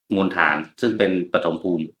มูลฐานซึ่งเป็นปฐม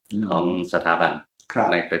ภูมิของสถาบัน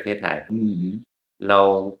ในประเทศไทยเรา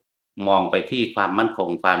มองไปที่ความมั่นคง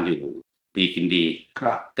ความอยู่ดีกินดี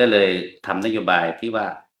ก็เลยทำนโยบาย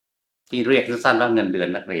ที่เรียกสั้นๆว่าเงินเดือน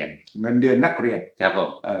นักเรียนครับผม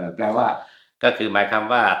แปลว่าก็คือหมายความ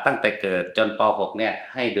ว่าตั้งแต่เกิดจนป .6 เนี่ย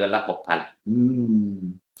ให้เดือนละ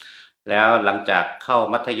 6,000 แล้วหลังจากเข้า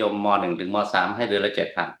มัธยมม .1 ถึงม .3 ให้เดือนละ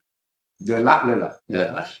 7,000 เดือนละเลยเหรอเดือน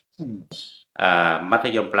ละมัธ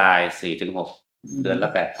ยมปลาย 4 ถึง 6 เดือนละ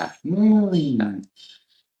 8,000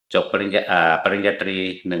 จบปริญญาตรี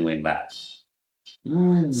 10,000 บาท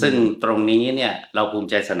ซึ่งตรงนี้เนี่ยเราภูมิ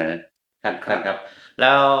ใจเสนอครับแ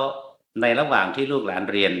ล้วในระหว่างที่ลูกหลาน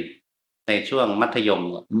เรียนในช่วงมัธยม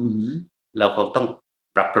เราคงต้อง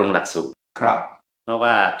ปรับปรุงหลักสูตรเพราะ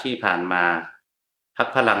ว่าที่ผ่านมาพรรค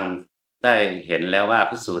พลังได้เห็นแล้วว่า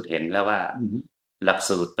พิสูจน์เห็นแล้วว่าหลัก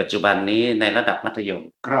สูตรปัจจุบันนี้ในระดับมัธยม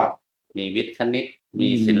มีวิทย์คณิตมี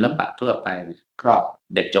ศิลปะทั่วไป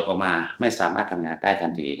เด็กจบออกมาไม่สามารถทำงานได้ทั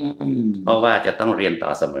นทีเพราะว่าจะต้องเรียนต่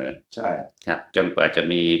อเสมอใช่ครับจนกว่าจะ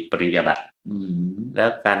มีปริญญาบัตรแล้ว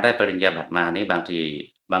การได้ปริญญาบัตรมานี่บางที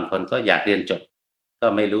บางคนก็อยากเรียนจบก็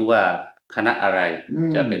ไม่รู้ว่าคณะอะไร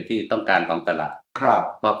จะเป็นที่ต้องการของตลาด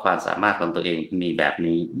เพราะความสามารถของตัวเองมีแบบ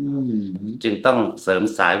นี้จึงต้องเสริม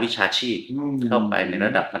สายวิชาชีพเข้าไปในร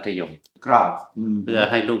ะดับมัธยมเพื่อ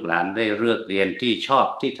ให้ลูกหลานได้เลือกเรียนที่ชอบ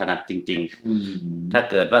ที่ถนัดจริงๆถ้า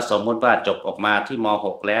เกิดว่าสมมติว่าจบออกมาที่ม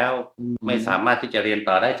 .6 แล้วไม่สามารถที่จะเรียน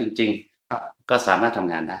ต่อได้จริงๆก็สามารถท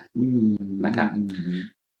ำงานได้นะครับ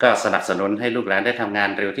ก็สนับสนุนให้ลูกหลานได้ทำงาน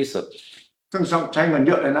เร็วที่สุดซึ่งใช้เงินเ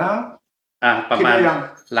ยอะเลยนะประมาณ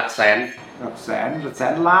หลักแสน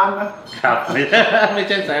ล้านนะครับไม่ใ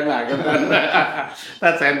ช่แสนบาทกันถ้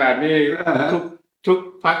าแสนบาทนี่ทุก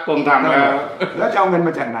พรรคคงทำแล้วจะเอาเงินม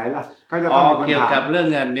าจากไหนล่ะก็จะต้องเกี่ยวกับเรื่อง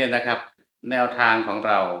เงินเนี่ยนะครับแนวทางของเ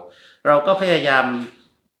ราก็พยายาม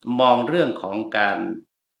มองเรื่องของการ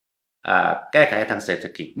แก้ไขทางเศรษฐ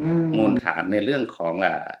กิจมูลฐานในเรื่องของ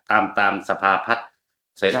ตามสภา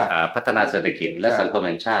พัฒนาเศรษฐกิจและสังคมแ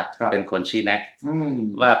ห่งชาติเป็นคนชี้แนะ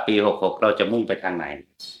ว่าปี66เราจะมุ่งไปทางไหน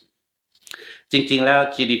จริงๆแล้ว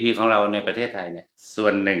GDP ของเราในประเทศไทยเนี่ย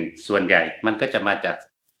ส่วนใหญ่มันก็จะมาจาก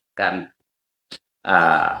การ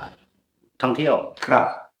ท่องเที่ยว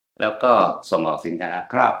แล้วก็ส่งออกสินค้า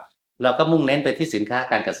เราก็มุ่งเน้นไปที่สินค้า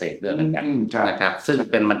การเกษตรด้วยเหมือนกันนะครับซึ่ง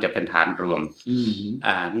มันจะเป็นฐานรวม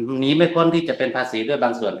นี้ไม่พ้นที่จะเป็นภาษีด้วยบา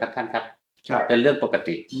งส่วนครับท่านครับเป็นเรื่องปก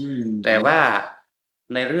ติแต่ว่า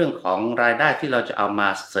ในเรื่องของรายได้ที่เราจะเอามา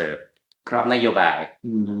เสิร์ฟนโยบาย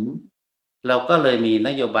เราก็เลยมีน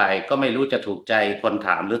โยบายก็ไม่รู้จะถูกใจคนถ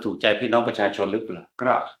ามหรือถูกใจพี่น้องประชาชนหรือเปล่า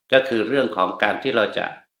ก็คือเรื่องของการที่เราจะ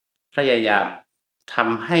พยายามท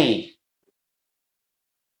ำให้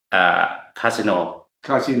คาสิโน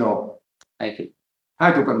ให้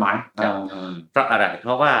ถูกกฎหมายเพราะอะไรเพ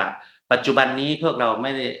ราะว่าปัจจุบันนี้พวกเราไ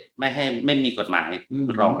ม่มีกฎหมาย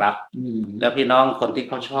รองรับแล้วพี่น้องคนที่เ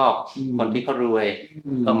ขาชอบคนที่เขารวย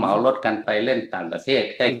ก็เหมารถกันไปเล่นต่างประเทศ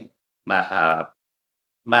ใกล้มา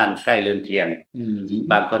บ้านใกล้เรือนเคียง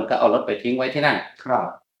บางคนก็เอารถไปทิ้งไว้ที่นั่น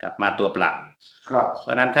กลับมาตัวเปล่าเพร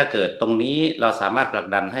าะนั้นถ้าเกิดตรงนี้เราสามารถผลัก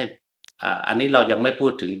ดันให้อันนี้เรายังไม่พู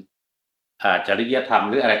ดถึงจริยธรรม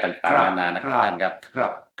หรืออะไรต่างๆนานานะครับท่านครั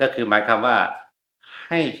บก็คือหมายความว่าใ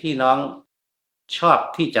ห้พี่น้องชอบ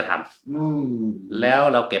ที่จะทำแล้ว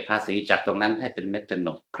เราเก็บภาษีจากตรงนั้นให้เป็นเม็ดเป็นห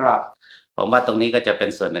น่วยผมว่าตรงนี้ก็จะเป็น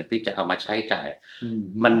ส่วนหนึ่งที่จะเอามาใช้จ่าย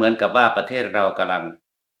มันเหมือนกับว่าประเทศเรากำลัง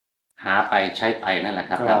หาไปใช้ไปนั่นแหละ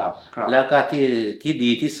ครับแล้วก็ที่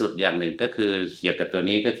ดีที่สุดอย่างหนึ่งก็คือเกี่ยวกับตัว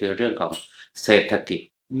นี้ก็คือเรื่องของเศรษฐกิจ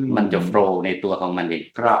มันจะโฟลว์ในตัวของมันเอง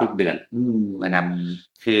ทุกเดือนนะครับ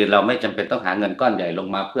คือเราไม่จำเป็นต้องหาเงินก้อนใหญ่ลง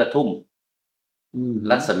มาเพื่อทุ่ม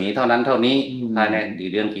รัศมีเท่านั้นเท่านี้ภายใน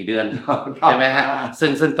กี่เดือนใช่ไหมฮะ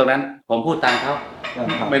ซึ่งตรงนั้นผมพูดตามเขา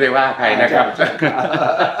ไม่ได้ว่าใครนะครับ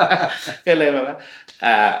ก็เลยแบบว่า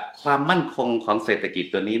ความมั่นคงของเศรษฐกิจ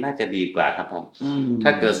ตัวนี้น่าจะดีกว่าครับผมถ้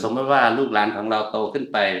าเกิดสมมติว่าลูกหลานของเราโตขึ้น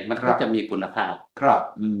ไปมันก็จะมีคุณภาพ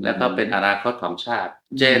แล้วก็เป็นอนาคตของชาติ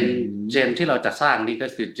เจนที่เราจะสร้างนี่ก็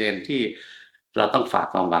คือเจนที่ เราต้องฝาก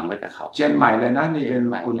ความหวังไว้กับเขาเจนใหม่เลยนะนี่เป็น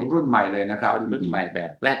คนรุ่นใหม่เลยนะครับรุ่นใหม่แบ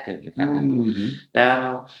บแรกเกิดนะครับแล้ว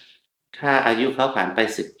ถ้าอายุเขาผ่านไป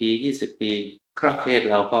10 ปี 20 ปีประเทศ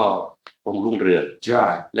เราก็คงรุ่งเรืองใช่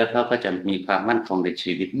แล้วเขาก็จะมีความมั่นคงใน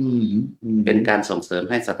ชีวิตเป็นการส่งเสริม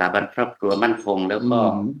ให้สถาบันครอบครัวมั่นคงแล้วก็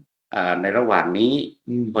ในระหว่างนี้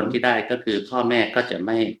คนที่ได้ก็คือพ่อแม่ก็จะไ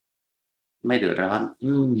ม่เดือดร้อน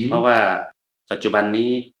เพราะว่าปัจจุบัน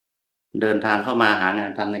นี้เดินทางเข้ามาหางา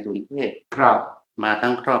นทำในกรุงเทพครับมาทั้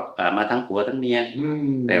งมาทั้งผัวทั้งเมีย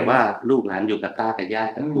แต่ว่าลูกหลานอยู่กับตากับยาย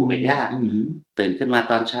กับปู่กับย่าตื่นขึ้นมา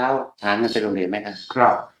ตอนเช้าหาเงินไปโรงเรียนไหมครั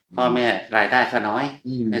บพ่อแม่รายได้ก็น้อย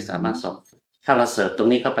ไม่สามารถส่งถ้าเราเสิร์ฟตรง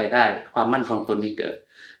นี้เข้าไปได้ความมั่นคงตรงนี้เกิด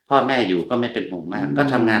พ่อแม่อยู่ก็ไม่เป็นห่วงมากก็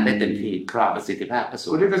ทำงานได้เต็มที่ประสิทธิภาพก็สูง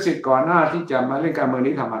คุณลิขสิทธิ์ก่อนหน้าที่จะมาเล่นการเมือง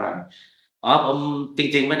นี้ทำอะไรผมจ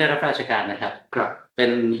ริงๆไม่ได้รับราชการนะครับเป็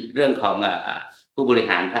นเรื่องของผู้บริ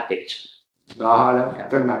หารแพ็กเกจแล้ว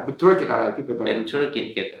ตั้งแต่ธุรกิจอะไรที่เป็นธุรกิจ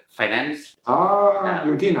เกี่ยวกับ finance อ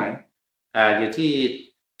ยู่ที่ไหนอยู่ที่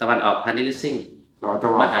ตะวันออกพาณิชย์ลิสซิ่ง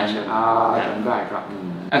มหาชนจำได้ครับ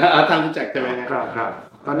ทางรู้จักใช่ไหมครับ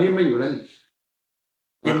ตอนนี้ไม่อยู่แล้ว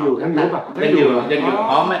ยังอยู่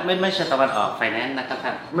ไม่ใช่ตะวันออกไฟแนนซ์นะครับท่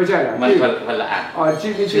านไม่ใช่หรอมันคนละอัน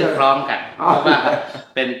ชื่อพร้อมกันเพราะว่า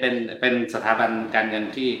เป็นสถาบันการเงิน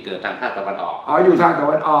ที่เกิดทางภาคตะวันออกอยู่ทางตะ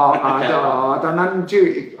วันออกตอนนั้นชื่อ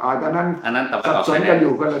อีกตอนนั้นอันนั้นตะวันออกสับสนกันอ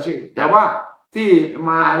ยู่คนละชื่อแต่ว่าที่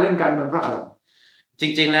มาเล่นการเมืองเพราะอะไรจ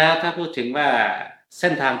ริงๆแล้วถ้าพูดถึงว่าเส้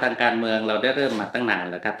นทางทางการเมืองเราได้เริ่มมาตั้งนาน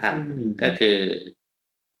แล้วครับท่านก็คือ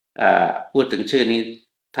พูดถึงชื่อนี้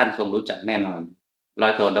ท่านคงรู้จักแน่นอนร้อ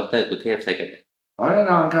ยโทดร.กุเทพไสกระจ่างแน่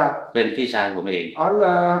นอนครับเป็นพี่ชายผมเอง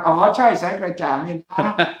ใช่ไสกระจ่างนี่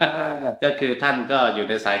ก็คือท่านก็อยู่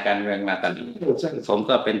ในสายการเมืองมาตลอดผม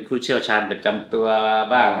ก็เป็นผู้เชี่ยวชาญประจำตัว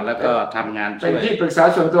บ้างแล้วก็ทำงานช่วยเป็นที่ปรึกษา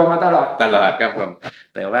ส่วนตัวมาตลอดครับผม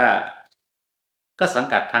แต่ว่าก็สัง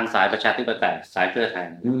กัดทางสายประชาธิปไตยสายเพื่อไทย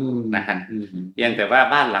นะฮะเพียงแต่ว่า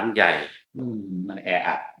บ้านหลังใหญ่มันแอ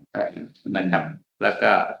อัดนะครับแล้ว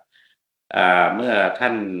ก็เมื่อท่า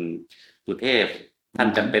นสุเทพท่าน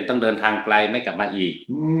จำเป็นต้องเดินทางไกลไม่กลับมาอีก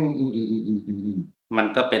มัน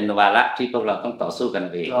ก็เป็นวาระที่พวกเราต้องต่อสู้กัน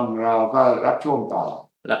เองเราก็รับช่วงต่อ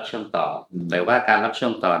แต่ว่าการรับช่ว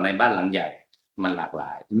งต่อในบ้านหลังใหญ่มันหลากหล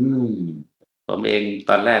ายผมเอง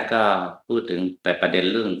ตอนแรกก็พูดถึงแต่ประเด็น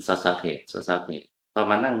เรื่องสสเขตพอ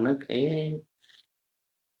มานั่งนึก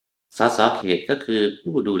สสเขตก็คือ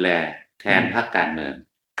ผู้ดูแลแทนพรรคการเมือง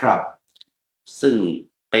ครับซึ่ง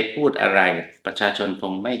ไปพูดอะไรประชาชนค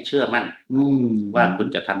งไม่เชื่อมั่นว่าคุณ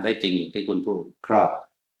จะทำได้จริงอย่างที่คุณพูดครับ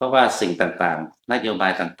เพราะว่าสิ่งต่างๆนโยบา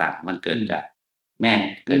ยต่างๆมันเกิดจาก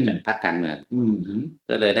เกิดจากพรรคการเมือง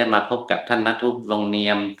ก็เลยได้มาพบกับท่านณทุพวงศ์เนี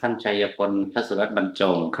ยมท่านชัยพลพระสุรัตน์บรรจ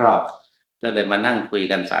งครับก็เลยมานั่งคุย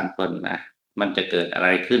กัน3 คนนะมันจะเกิดอะไร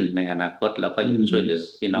ขึ้นในอนาคตแล้วก็ช่วยเหลือ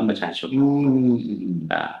พี่น้องประชาชน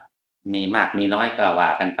มีมากมีน้อยก็ว่า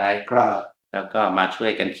กันไปแล้วก็มาช่ว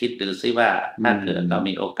ยกันคิดดูซิว่าถ้าเกิดเรา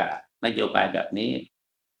มีโอกาสนโยบายแบบนี้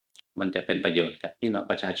มันจะเป็นประโยชน์กับพี่น้อง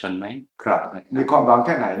ประชาชนไหมครับมีความหวังแ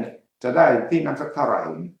ค่ไหนจะได้ที่นั่งสักเท่าไหร่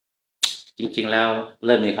จริงๆแล้วเ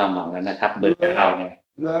ริ่มมีความหวังแล้วนะครับเบอร์9เนี่ย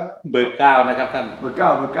เบอร์9นะครับท่านเบอร์9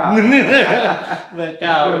เ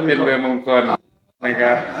ป็นเบอร์มงคลนะค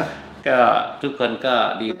รับก็ทุกคนก็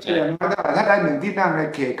ดีใจถ้าได้1ที่นั่งใน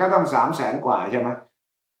เขตก็ต้อง300,000 กว่าใช่ไหม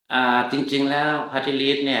จริงๆแล้วพาร์ตี้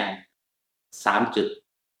ลิสต์เนี่ย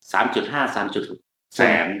3.5 3.6 แส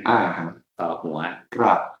นต่อหัวค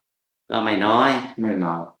รับก็ไม่น้อย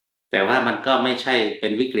แต่ว่ามันก็ไม่ใช่เป็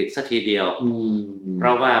นวิกฤตสักทีเดียวเพร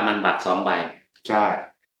าะว่ามันบัตร2 ใบใช่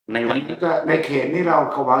ในวันนี้ก็ในเขตนี้เรา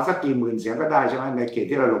เขาว่าสักกี่หมื่นเสียงก็ได้ใช่ไหมในเขต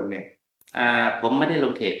ที่เราลงเนี่ยผมไม่ได้ล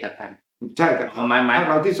งเขตครับท่านใช่แต่หมาย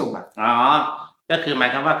เราที่ส่งก็คือหมาย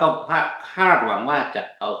ความว่าก็คาดหวังว่าจะ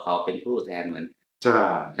เอาเขาเป็นผู้แทนเหมือน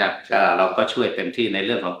ครับเราก็ช่วยเต็มที่ในเ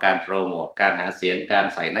รื่องของการโปรโมทการหาเสียงการ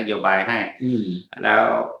ใส่นโยบายให้แล้ว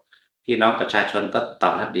พี่น้องประชาชนก็ตอ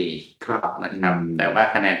บรับดีนะครับแต่ว่า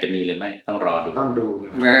คะแนนจะมีหรือไม่ต้องรอดู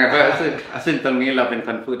ซึ่งตรงนี้เราเป็นค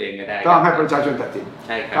นพูดเองไม่ได้ต้องให้ประชาชนตัดสินใ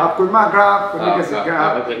ช่ครับขอบคุณมากครับคุณลิขสิทธิ์ครับ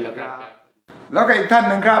แล้วก็อีกท่าน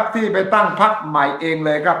หนึ่งครับที่ไปตั้งพรรคใหม่เองเล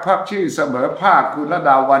ยครับพรรคชื่อเสมอภาคคุณระด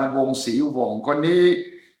าวันวงศ์ศรีวงศ์คนนี้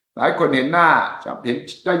หลายคนเห็นหน้าเห็น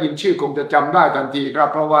ได้ยินชื่อคงจะจำได้ทันทีครับ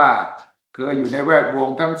เพราะว่าเคยอยู่ในแวดวง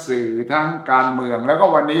ทั้งสื่อทั้งการเมืองแล้วก็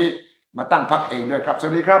วันนี้มาตั้งพรรคเองด้วยครับส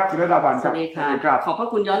วัสดีครับคุณระดาวันครับสวัสดีค่ะขอบพระ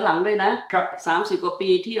คุณย้อนหลังด้วยนะครับ30 กว่าปี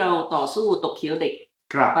ที่เราต่อสู้ตกเขียวเด็ก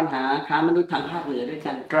ปัญหาค้ามนุษย์ทางภาคเหนือด้วย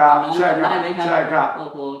กันครับใช่ครับใช่ครับโอ้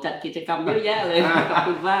โหจัดกิจกรรมเยอะแยะเลยขอบ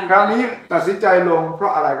คุณมากคราวนี้ตัดสินใจลงเพรา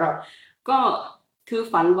ะอะไรครับก็คือ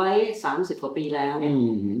ฝันไว้30 กว่าปีแล้ว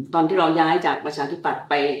ตอนที่เราย้ายจากประชาธิปัตย์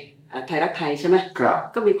ไป ไทยรักไทยใช่ไหม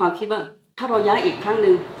ก็มีความคิดว่าถ้าเราย้ายอีกครั้งห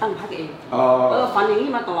นึ่งตั้งพรรคเองฝันอย่างนี้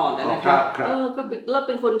มาตลอดนะครับก็เราเ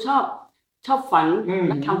ป็นคนชอบฝันแ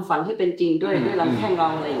ละทำฝันให้เป็นจริงด้วยลำแข้งเรา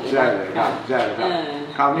อะไรอย่างเงี้ยใช่เลยครับใช่เลยครับ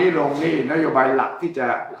คราวนี้ลงนี่นโยบายหลักที่จะ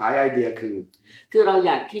ขายไอเดียคือเราอ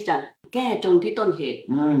ยากที่จะแก้จนที่ต้นเหตุ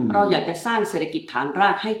เราอยากจะสร้างเศรษฐกิจฐานรา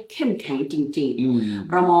กให้เข้มแข็งจริง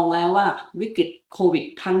ๆเรามองแล้วว่าวิกฤตโควิด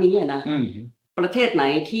ครั้งนี้นะประเทศไหน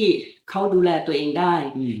ที่เขาดูแลตัวเองได้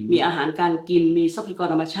มีอาหารการกินมีทรัพยากร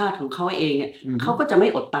ธรรมชาติของเขาเองเนี่ยเขาก็จะไม่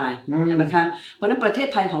อดตายใช่ไหมคะเพราะฉะนั้นประเทศ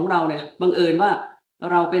ไทยของเราเนี่ยบังเอิญว่า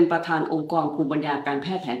เราเป็นประธานองค์กรภูมิปัญญาการแพ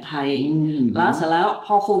ทย์แผนไทยแล้วเสร็จแล้วพ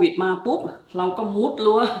อโควิดมาปุ๊บเราก็มุด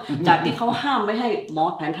รั้วจากที่เขาห้ามไม่ให้หมอ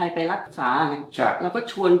แผนไทยไปรักษาเราก็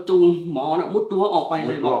ชวนจูงหมอมุดรั้วออกไปเ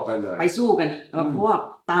ลยไปสู้กันเพราะว่า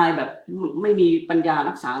ตายแบบไม่มีปัญญา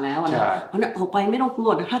รักษาแล้วนะเพราะนั้นออกไปไม่ต้องกลัว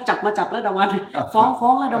ถ้าจับระดับวันฟ้อ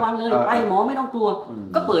งระดับวันเลยไปหมอไม่ต้องกลัว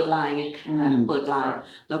ก็เปิดไลน์ไงเปิดไลน์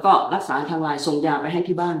แล้วก็รักษาทางไลน์ส่งยาไปให้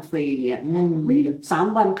ที่บ้านฟรีเนี่ย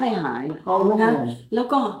3 วันไข้หายนะแล้ว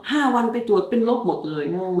ก็5 วันไปตรวจเป็นลบหมดเลย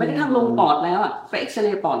ไม่ได้ทั้งลงปอดแล้วไปเอ็กซเร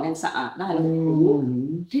ย์ปอดยังสะอาดได้แล้ว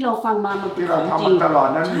ที่เราฟังมามันเป็นของจริงตลอด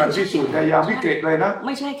นั้นมันพิสูจน์ในยามวิกฤตเลยนะไ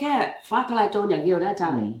ม่ใช่แค่ฟ้าทลายโจรอย่างเดียวนะอาจ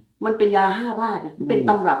ารย์มันเป็นยา5 รากเป็น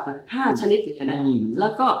ตำรับ5 ชนิดเลยนะแล้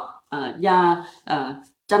วก็ยา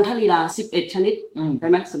จันทลีลา11 ชนิดใช่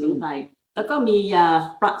ไหมสมุนไพรแล้วก็มียา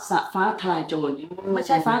ประสะฟ้าทลายโจรไม่ใ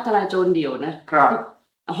ช่ฟ้าทลายโจรเดี่ยวนะ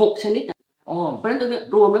6 ชนิดเพราะฉะนั้น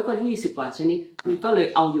รวมแล้วก็20 กว่าชนิดก็เลย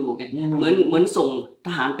เอาอยู่ไงเหมือนส่งท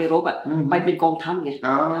หารไปรบไปเป็นกองทัพไง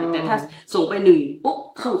แต่ถ้าส่งไป1ปุ๊บ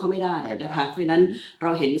สู้เขาไม่ได้นะคะเพราะฉะนั้นเร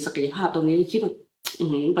าเห็นศักยภาพตรงนี้คิดว่า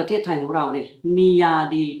ประเทศไทยของเราเนี่ยมียา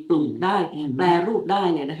ดีปลูกได้แปรรูปได้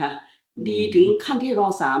เนี่ยนะคะดีถึงขั้นที่ร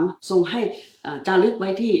.3ทรงให้จารึกไว้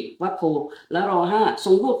ที่วัดโพและร.5ท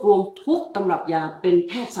รงรวบรวมทุกตำรับยาเป็นแ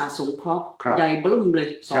พทยศาสตร์สงเคราะห์ใหญ่บลุ่มเลย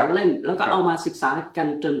2 เล่มแล้วก็เอามาศึกษากัน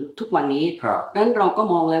จนทุกวันนี้นั้นเราก็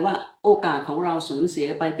มองเลยว่าโอกาสของเราสูญเสีย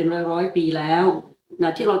ไปเป็นร้อยปีแล้วน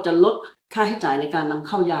ะที่เราจะลดค่าใช้จ่ายในการนำเ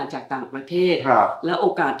ข้ายาจากต่างประเทศและโอ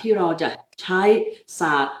กาสที่เราจะใช้ศ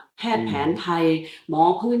าสตร์แพทย์แผนไทยหมอ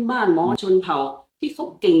พื้นบ้านหมอชนเผ่าที่เขา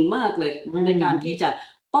เก่งมากเลยในการที่จะ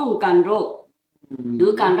ป้องกันโรคหรื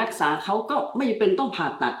อการรักษาเขาก็ไม่จำเป็นต้องผ่า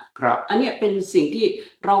ตัดอันนี้เป็นสิ่งที่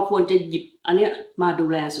เราควรจะหยิบอันนี้มาดู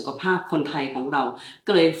แลสุขภาพคนไทยของเรา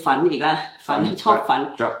ก็เลยฝันอีกแล้วชอบฝัน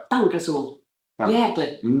ตั้งกระทรวงแยกเล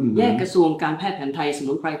ยแยกกระทรวงการแพทย์แผนไทยส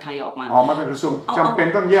มุนไพรไทยออกมามาเป็นกระทรวงจำเป็น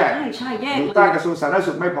ต้องแยกใช่แยกใต้กระทรวงสาธารณ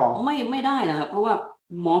สุขไม่พอไม่ได้นะครับเพราะว่า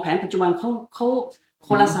หมอแผนปัจจุบันเขาค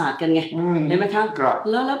นละศาสตร์กันไงเห็นไหมครับ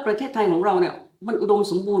แล้วประเทศไทยของเราเนี่ยมันอุดม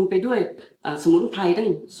สมบูรณ์ไปด้วยสมุนไพรตั้ง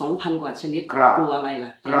 2,000 กว่าชนิดกลัวอะไรล่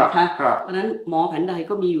ะนะคะเพราะฉะนั้นหมอแผนไทย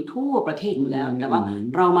ก็มีอยู่ทั่วประเทศอยู่แล้วแต่ว่า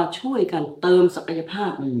เรามาช่วยกันเติมศักยภา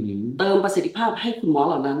พเติมประสิทธิภาพให้คุณหมอ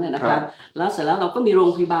เหล่านั้นเนี่ยนะคะแล้วเสร็จแล้วเราก็มีโรง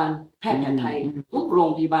พยาบาลแพทย์แผนไทยทุกโรง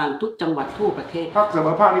พยาบาลทุกจังหวัดทั่วประเทศพรรคเสม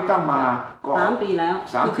อภาคนี้ตั้งมา3 ปีแล้ว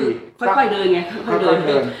คือค่อยๆเดินไงค่อยๆเ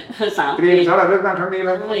ดิน3 ปีสำหรับเลือกตั้งครั้งนี้แ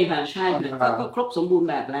ล้วใช่ค่ะใช่ก็ครบสมบูรณ์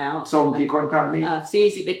แบบแล้วส่งกี่คนครั้งนี้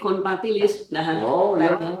41 คนปาร์ตี้ลิสต์นะฮะ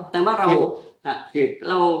แต่ว่าเร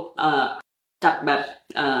าจัดแบบ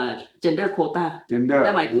gender quota ไ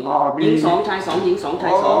ด้หมายถึงหญิง2ชาย2หญิง2ชา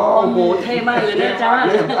ย2โอ้โหเท่มากเลยนะจ๊ะ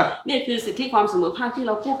นี่คือสิทธิความเสมอภาคที่เ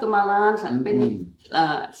ราพูดกันมาเป็น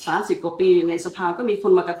30 กว่าปีในสภาก็มีค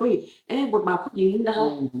นมากระตุ้นบทบาทผู้หญิงนะคะ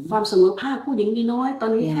ความเสมอภาคผู้หญิงมีน้อยตอ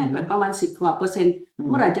นนี้แค่ประมาณ10 กว่าเปอร์เซ็นต์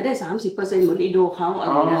เมื่อไหร่จะได้ 30% เหมือนอินโดเขาอะไ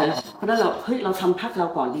รนะเพราะฉะนั้นเราทำพรรคเรา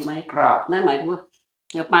ก่อนดีไหมนั่นหมายถึงว่า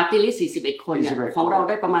ปาร์ตี้ลิสต์41 คนเนี่ยของเรา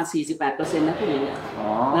ได้ประมาณ 48% นะผู้หญิง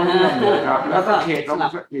แล้วก็เ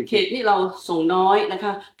ขตที่เราส่งน้อยนะค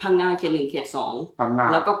ะพังงาเขต 1เขต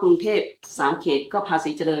 2แล้วก็กรุงเทพ3 เขตก็ภาษี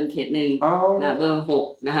เจริญเขต 1นะเบอร์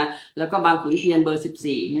6นะฮะแล้วก็บางขุนเทียนเบอร์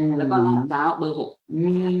14แล้วก็ลาดพร้าวเบอร์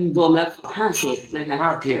6รวมแล้ว5 เขตนะคะ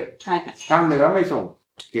5 เขตใช่ค่ะทางเหนือไม่ส่ง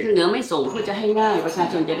เหนือไม่ส่งเพื่อจะให้ง่ายประชา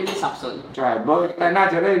ชนจะได้ไม่สับสนใช่เบอร์แต่น่า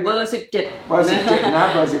จะได้เบอร์17นะ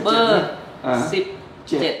เบอร์17เบอร์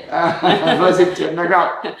17เบอร์17นะครับ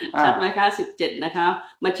ชัดไหมคะ17นะคะ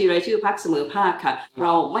บัญชีรายชื่อพรรคเสมอภาคค่ะเร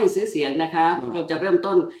าไม่ซื้อเสียงนะคะเราจะเริ่ม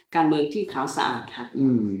ต้นการเมืองที่ขาวสะอาดค่ะ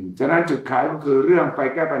ฉะนั้นจุดขายก็คือเรื่องไป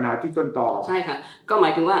แก้ปัญหาที่ต้นตอใช่ค่ะก็หมา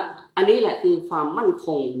ยถึงว่าอันนี้แหละคือความมั่นค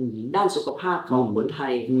งด้านสุขภาพของคนไท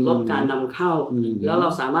ยลดการนำเข้าแล้วเรา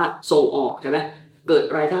สามารถส่งออกใช่ไหมเกิด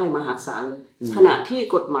รายได้มหาศาลขณะที่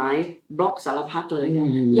กฎหมายบล็อกสารพัดเลย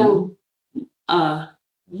ยัง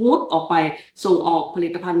มุดออกไปส่งออกผลิ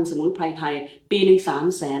ตภัณฑ์สมุนไพรไทยปีหนึ่ง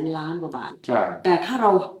300,000 ล้านกว่าบาทแต่ถ้าเร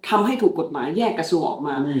าทำให้ถูกกฎหมายแยกกระทรวงออกม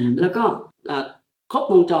าแล้วก็ครบ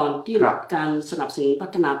วงจรที่การสนับสนุนพั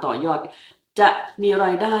ฒนาต่อยอด จะมีร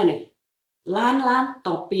ายได้เนี่ยล้าน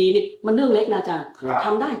ต่อปีนี่มันเรื่องเล็กนะอาจารย์ท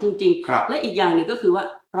ำได้จริงๆและอีกอย่างหนึ่งก็คือว่า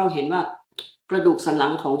เราเห็นว่ากระดูกสันหลั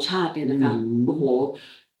งของชาติเนี่ยนะคะโอ้โห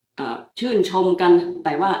ชื่นชมกันแ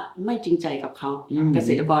ต่ว่าไม่จริงใจกับเขาเกษ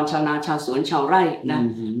ตรกรชาวนาชาวสวนชาวไร่นะ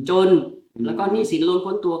จนแล้วก็หนี้สินล้น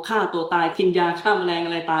พ้นตัวฆ่าตัวตายกินยาฆ่าแมลงอ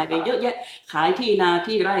ะไรตายไปเยอะแยะขายที่นา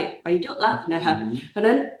ที่ไร่ไปเยอะละนะคะเพราะฉะ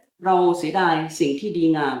นั้นเราเสียดายสิ่งที่ดี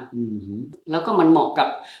งามแล้วก็มันเหมาะกับ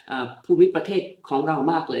ภูมิประเทศของเรา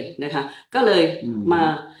มากเลยนะคะก็เลยมา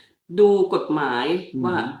ดูกฎหมาย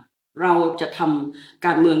ว่าเราจะทำก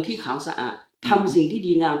ารเมืองที่ขาวสะอาดทำสิ่งที่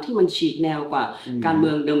ดีงามที่มันฉีกแนวกว่าการเมื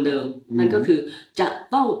องเดิมๆนั่นก็คือจะ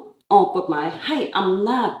ต้องออกกฎหมายให้อำ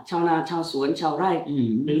นาจชาวนาชาวสวนชาวไร่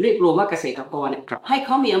หรือเรียกรวมว่าเกษตรกรเนี่ยให้เข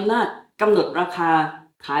ามีอำนาจกำหนดราคา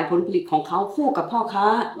ขายผลผลิตของเขาคู่กับพ่อค้า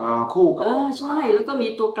คู่กับใช่แล้วก็มี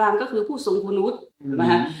ตัวกลางก็คือผู้ทรงคุณวุฒินะ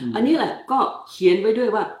ฮะอันนี้แหละก็เขียนไว้ด้วย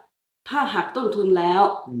ว่าถ้าหักต้นทุนแล้ว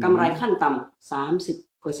กำไรขั้นต่ำ 30%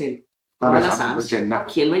ร้อยละ30%นะ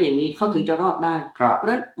เขียนไว้อย่างนี้เขาถึงจะรอดได้เพราะฉ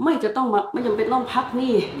ะนั้นไม่จำเป็นต้องพักห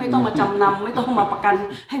นี้ไม่ต้องมาจำนำไม่ต้องมาประกัน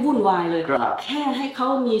ให้วุ่นวายเลยแค่ให้เขา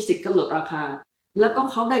มีสิทธิ์กำหนดราคาแล้วก็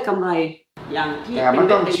เขาได้กำไรอย่างที่แต่มัน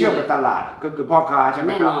ต้องเชื่อมกับตลาดก็คือพ่อค้าใช่ไห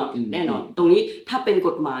มครับแน่นอนตรงนี้ถ้าเป็นก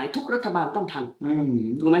ฎหมายทุกรัฐบาลต้องท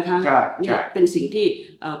ำถูกไหมคะนี่เป็นสิ่งที่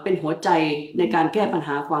เป็นหัวใจในการแก้ปัญห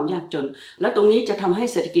าความยากจนและตรงนี้จะทำให้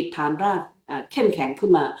เศรษฐกิจฐานรากเข้มแข็งขึ้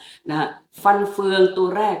นมานะฮะฟันเฟืองตัว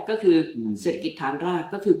แรกก็คือเศรษฐกิจฐานราก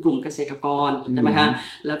ก็คือกลุ่มเกษตรกรใช่ไหมคะ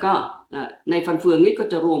แล้วก็ในฟันเฟืองนี้ก็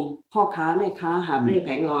จะรวมพ่อค้าแม่ค้าหาบเร่แผ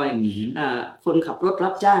งลอยคนขับรถ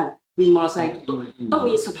รับจ้างวินมอเตอร์ไซค์ต้อง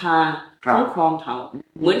มีสภาคุ้มครองเขา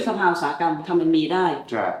เหมือนสภาอุตสาหกรรมทำไมมีได้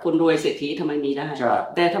คนรวยเศรษฐีทำไมมีได้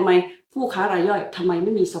แต่ทำไมผู้ค้ารายย่อยทำไมไ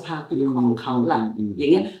ม่มีสภาคุ้มครองเขาล่ะอย่า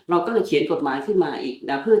งเงี้ยเราก็เลยเขียนกฎหมายขึ้นมาอีก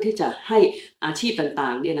นะเพื่อที่จะให้อาชีพต่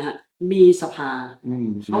างๆเนี่ยนะฮะมีสภา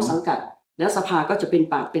เขาสังกัดแล้วสภาก็จะเป็น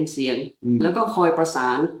ปากเป็นเสียงแล้วก็คอยประส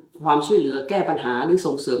านความช่วยเหลือแก้ปัญหาหรือ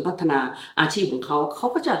ส่งเสริมพัฒนาอาชีพของเขาเขา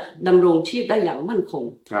ก็จะดำรงชีพได้อย่างมั่นคง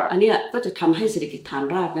อันนี้ก็จะทำให้เศรษฐกิจฐาน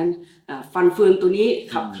รากนั้นฟันเฟืองตัวนี้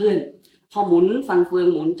ขับเคลื่อนพอหมุนฟันเฟือง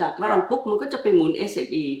หมุนจากล่างปุ๊บมันก็จะไปหมุน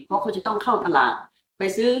SME เพราะเขาจะต้องเข้าตลาดไป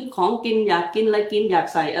ซื้อของกินอยากกินอะไรกินอยาก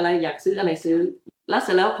ใส่อะไรอยากซื้ออะไรซื้อแล้วเส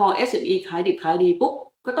ร็จแล้วพอ SME ขายดิบขายดีปุ๊บ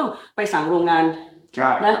ก็ต้องไปสั่งโรงงาน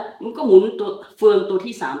นะมันก็หมุนตัวเฟืองตัว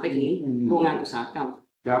ที่3ไปถึงโรงงานอุตสาหกรรม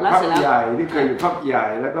แล้วพักใหญ่ที่เคยอยู่พักใหญ่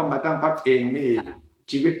แล้วก็มาตั้งพักเองนี่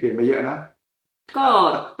ชีวิตเปลี่ยนไปเยอะนะก็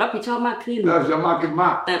รับผิดชอบมากขึ้นม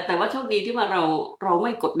ากแต่ว่าโชคดีที่ว่าเราไ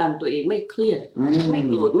ม่กดดันตัวเองไม่เครียดไม่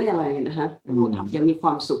โกรธไม่อะไรนะฮะทำยังมีคว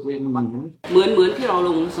ามสุขเลยเหมือนที่เราล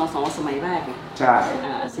งสสสมัยแรกใช่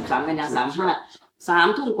13 กันยายน 35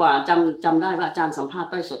 3 ทุ่มกว่าจำได้ว่าอาจารย์สัมภาษณ์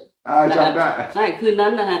ต้อยสดจำได้ใช่คืน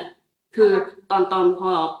นั้นนะฮะคือตอนพอ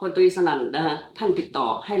พลตรีสนั่นนะฮะท่านติดต่อ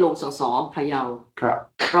ให้ลงสสพะเยา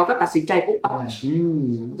เราก็ตัดสินใจปุ๊บ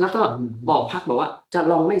แล้วก็บอกพรรคบอกว่าจะ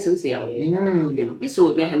ลองไม่ซื้อเสียงพิสู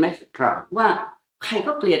จน์ไงเห็นไหมว่าใคร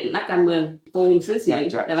ก็เกลียดนักการเมืองโกงซื้อเสียง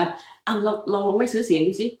ใช่ไหมเราลองไม่ซื้อเสียง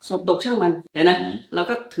ดูสิสอบตกช่างมันเห็นไหมเรา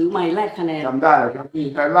ก็ถือไม้แลกคะแนนจำได้เลยครับ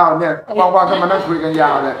แต่เล่าเนี่ยว่างๆก็มานั่งคุยกันยา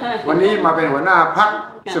วเลยวันนี้มาเป็นหัวหน้าพรรค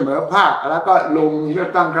เสมอภาคแล้วก็ลงเลือก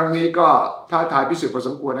ตั้งครั้งนี้ก็ท้าทายพิสูจน์พอส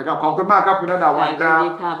มควรนะครับขอบคุณมากครับคุณณดาวันครับ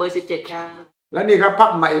เบอร์17ค่ะและนี่ครับพรร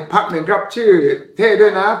คใหม่พรรคหนึ่งครับชื่อเท่ด้ว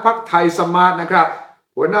ยนะพรรคไทยสมาร์ทนะครับ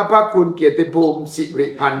หัวหน้าพรรคคุณเกียรติภูมิสิริ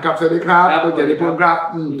พันธ์ครับสวัสดีครับคุณเกียรติภูมิครับ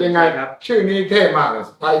เป็นไงครับชื่อนี้เท่มากเลย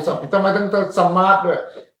ไทยสมาร์ททำไมต้องสมาร์ทด้วย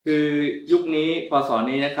คือยุคนี้พศ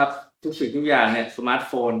นี้นะครับทุกสิ่งทุกอย่างเนี่ยสมาร์ทโ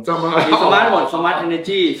ฟนมีสมาร์ทหมดสมาร์ทเอเน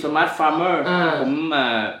จีสมาร์ทฟาร์มเมอร์ผม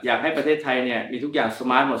อยากให้ประเทศไทยเนี่ยมีทุกอย่างส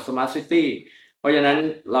มาร์ทหมดสมาร์ทซิตี้เพราะฉะนั้น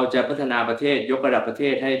เราจะพัฒนาประเทศยกระดับประเท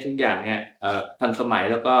ศให้ทุกอย่างเนี่ยทันสมัย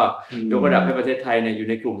แล้วก็ยกระดับให้ประเทศไทยเนี่ยอยู่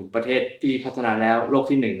ในกลุ่มประเทศที่พัฒนาแล้วโลก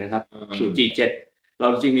ที่1นะครับสู่ G7 เรา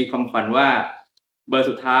จริงมีความฝันว่าเบอร์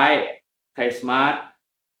สุดท้ายไทยสมาร์ท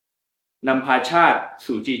นำพาชาติ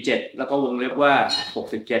สู่ G7 แล้วก็วงเล็บว่า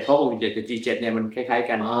67เพราะ67กับ G7 เนี่ยมันคล้ายๆ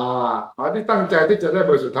กันที่ตั้งใจที่จะได้เ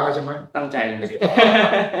บอร์สุดท้ายใช่ไหมตั้งใจเลย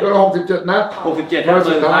ก็67นะ67ถ้าเบอร์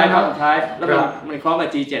สุดท้ายครับสุดท้ายแล้วมันคล้องกับ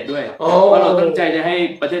G7 ด้วยเพราะเราตั้งใจจะให้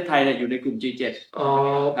ประเทศไทยเนี่ยอยู่ในกลุ่ม G7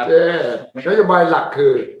 ครับนโยบายหลักคื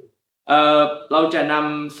อเราจะน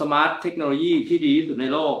ำสมาร์ทเทคโนโลยีที่ดีที่สุดใน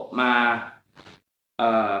โลกมา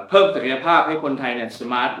เพิ่มศักยภาพให้คนไทยเนี่ยส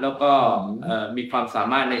มาร์ทแล้วก็มีความสา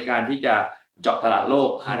มารถในการที่จะเจาะตลาดโลก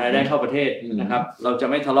หารายได้เข้าประเทศนะครับเราจะ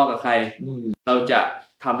ไม่ทะเลาะกับใครเราจะ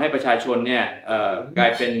ทำให้ประชาชนเนี่ยกลา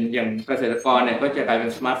ยเป็นอย่างเกษตรกรเนี่ยก็จะกลายเป็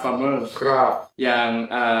นสมาร์ทฟาร์มเมอร์อย่าง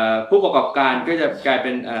ผู้ประกอบการก็จะกลายเ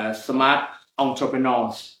ป็นสมาร์ทองค์ประกอบ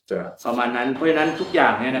ประมาณนั้นเพราะฉะนั้นทุกอย่า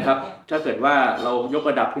งเนี่ยนะครับถ้าเกิดว่าเรายก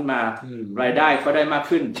ระดับขึ้นมารายได้ก็ได้มาก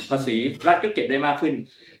ขึ้นภาษีรัฐก็เก็บได้มากขึ้น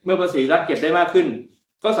เมื่อภาษีรัฐเก็บได้มากขึ้น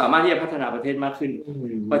ก็สามารถที่จะพัฒนาประเทศมากขึ้น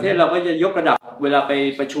ประเทศเราก็จะยกระดับเวลาไป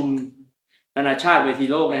ประชุมนานาชาติเวที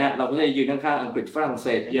โลกนะฮะเราก็จะยืนข้างๆอังกฤษฝรั่งเศ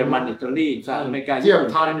สเยอรมันอิตาลีสหรัฐอเมริกาญี่ปุ่น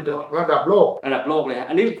ระดับโลกเลยฮะ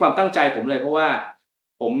อันนี้เป็นความตั้งใจผมเลยเพราะว่า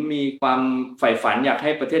ผมมีความใฝ่ฝันอยากใ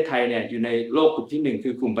ห้ประเทศไทยเนี่ยอยู่ในโลกกลุ่มที่1คื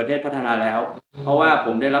อกลุ่มประเทศพัฒนาแล้วเพราะว่าผ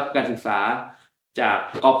มได้รับการศึกษาจาก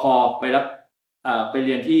กพ.ไปเ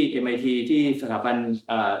รียนที่ MIT ที่สถาบัน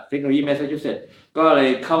เทคโนโลยีแมสซาชูเซตส์ก็เลย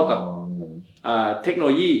เข้ากับเทคโนโ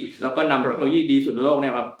ลยีแล้วก็นำเทคโนโลยีดีสุดในโลกเนี่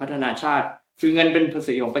ยมาพัฒนาชาติคือเงินเป็นภา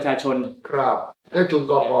ษีของประชาชนครับได้ทุน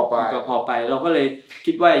กพ.ไปเราก็เลย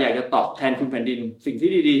คิดว่าอยากจะตอบแทนคุณแผ่นดินสิ่งที่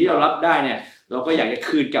ดีๆที่เรารับได้เนี่ยเราก็อยากจะ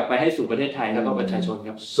คืนกลับไปให้สู่ประเทศไทยแล้วก็ประชาชนค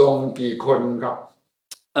รับส่งกี่คนครับ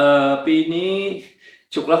ปีนี้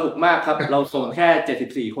ฉุกละหุกมากครับเราส่งแ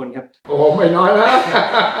ค่74คนครับโอ้ไม่น้อยนะ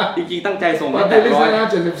จริงๆตั้งใจส่งตั้งแต่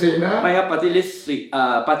174นะไม่ครับปาร์ตี้ลิสต์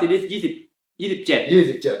ปาร์ตี้ลิสต์27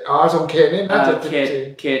ส่งเขตนี่นะ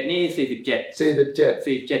เขตนี่47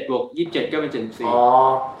บวก27ก็เป็น74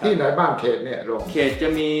ที่ไหนบ้างเขตเนี่ยเขตจะ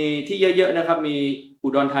มีที่เยอะๆนะครับมีอุ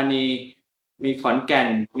ดรธานีมีขอนแก่น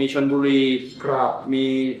มีชลบุรีครับมี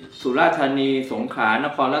สุราษฎร์ธานีสงขลาน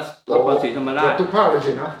ครศรีธรรมราชทุกภาคเลย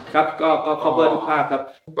สินะครับก็ cover ทุกภาคครับ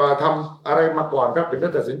ทำอะไรมาก่อนครับถึงได้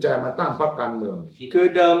ตัดสินใจมาตั้งพรรคการเมืองคือ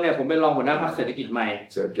เดิมเนี่ยผมเป็นรองหัวหน้าพรรคเศรษฐกิจใหม่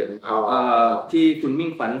ที่คุณมิ่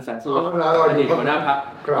งขวัญแสนสุขอดีตหัวหน้าพรรค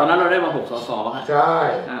ตอนนั้นเราได้มา6 สสใช่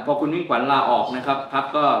พอคุณมิ่งขวัญลาออกนะครับพรรค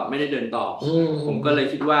ก็ไม่ได้เดินต่อผมก็เลย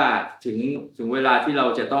คิดว่าถึงเวลาที่เรา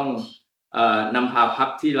จะต้องนำพาพรรค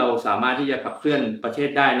ที่เราสามารถที่จะขับเคลื่อนประเทศ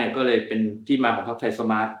ได้เนี่ยก็เลยเป็นที่มาของพรรคไทยส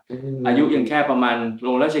มาร์ทอายุยังแค่ประมาณล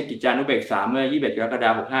งราชกิจจานุเบกษาเมื่อ21 กรกฎา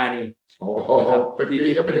คม 65นี่โอ้โหเป็นปี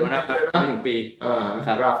ก็เป็นไม่ถึงปีค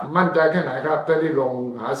รับมั่นใจแค่ไหนครับที่ลง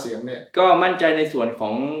หาเสียงเนี่ยก็มั่นใจในส่วน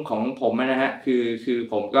ของผมนะฮะคือ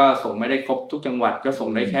ผมก็ส่งไม่ได้ครบทุกจังหวัดก็ส่ง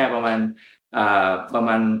ได้แค่ประม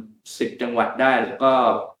าณ10 จังหวัดได้แล้วก็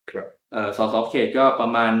สสเขตก็ประ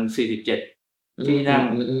มาณ47ที่นั่ง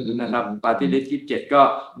นะครับปาร์ตี้ลิสต์27ก็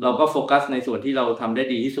เราก็โฟกัสในส่วนที่เราทำได้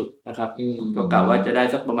ดีที่สุดนะครับก็กะว่าจะได้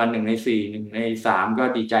สักประมาณ1 ใน 4 1 ใน 3ก็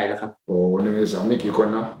ดีใจแล้วครับโอ้1 ใน 3นี่กี่คน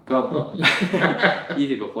นะก็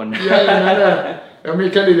20 กว่าคนเยอะนะแล้วมี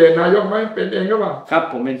แคนดิเดตนายกไหมเป็นเองก็เปล่าครับ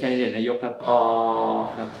ผมเป็นแคนดิเดตนายกครับ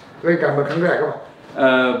ครับเรื่องการเมืองครั้งแรกก็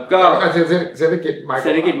ก็เศรษฐกิจให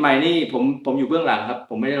ม่นี่ผมอยู่เบื้องหลังครับ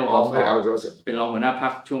ผมไม่ได้ลงเป็นรองหัวหน้าพรร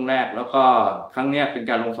คช่วงแรกแล้วก็ครั้งนี้เป็น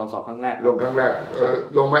การลงสสครั้งแรกลงครั้งแรก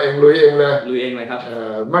ลงมาเองลุยเองเลยครับ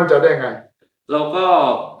มั่นใจได้ไงเราก็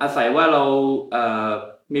อาศัยว่าเรา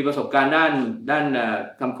มีประสบการณ์ด้าน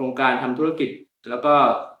ทำโครงการทำธุรกิจแล้วก็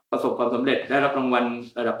ประสบความสำเร็จได้รับรางวัล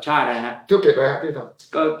ระดับชาตินะฮะธุรกิจอะไรครับที่ท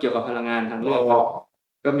ำก็เกี่ยวกับพลังงานทางเลือก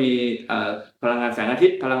ก็มีพลังงานแสงอาทิ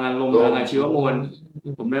ตย์พลังงานลมพลังงานชีวมวล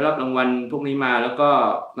ผมได้รับรางวัลพวกนี้มาแล้วก็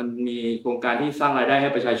มันมีโครงการที่สร้างรายได้ให้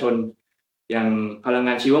ประชาชนอย่างพลังง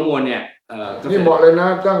านชีวมวลเนี่ยนี่บอกเลยนะ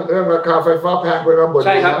ตั้งเรื่องราคาไฟฟ้าแพงไปแล้วหมดเล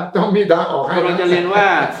ยนะต้องมีทางออกให้เราจะเรียนว่า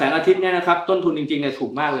แสงอาทิตย์เนี่ยนะครับต้นทุนจริงๆเนี่ยถู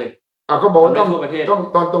กมากเลยก็บอกต้อง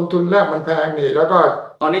ตอนลงทุนแรกมันแพงนี่แล้วก็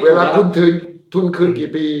เวลาทุนคืน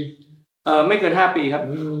กี่ปีไม่เกิน5 ปีครับ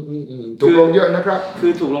ถูกลงเยอะนะครับคื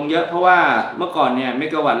อถูกลงเยอะเพราะว่าเมื่อก่อนเนี่ยเม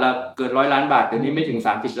กะวัตต์ละเกิด100 ล้านบาทเดี๋ยวนี้ไม่ถึง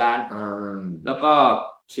30 ล้านแล้วก็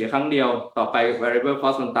เสียครั้งเดียวต่อไป variable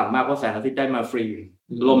cost มันต่ำมากเพราะแสงอาทิตย์ได้มาฟรี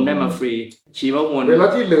ลมได้มาฟรีชีวมวลเวลา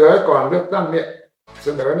ที่เหลือก่อนเลือกตั้งเนี่ยเส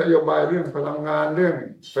นอนโยบายเรื่องพลังงานเรื่อง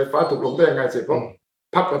ไฟฟ้าถูกลงได้ยังไงเสร็จเพราะ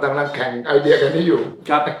พรรคกำลังแข่งไอเดียกันนี้อยู่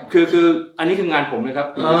ครับคืออันนี้คืองานผมนะครับ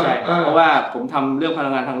ไม่ใช่เพราะว่าผมทำเรื่องพลั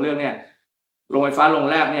งงานทางเลือกเนี่ยโรงไฟฟ้าโรง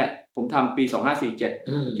แรกเนี่ยผมทำปี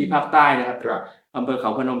2547ที่ภาคใต้นะครับอำเภอเข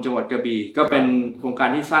าพนมจังหวัดกระบี่ก็เป็นโครงการ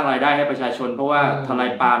ที่สร้างรายได้ให้ประชาชนเพราะว่าทลาย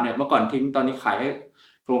ปาล์มเนี่ยเมื่อก่อนทิ้งตอนนี้ขายให้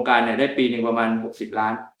โครงการเนี่ยได้ปีนึงประมาณ60 ล้า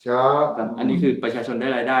นครับอันนี้คือประชาชนได้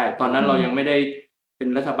รายได้ตอนนั้นเรายังไม่ได้เป็น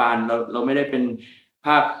รัฐบาลเราไม่ได้เป็นภ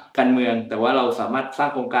าคการเมืองแต่ว่าเราสามารถสร้าง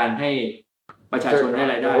โครงการให้ประชาชนได้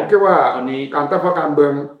รายได้ผมคิดว่าตอนนี้การตั้งพรรคการเมื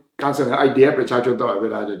องการเสนอไอเดียประชาชนตลอดเว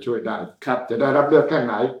ลาจะช่วยได้ครับจะได้รับเลือกแค่ไ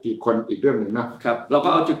หนกี่คนอีกเรื่องหนึ่งนะครับเราก็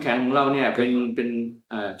เอาจุดแข็งของเราเนี่ยเป็น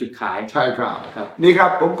จุดขายใช่ครับนี่ครับ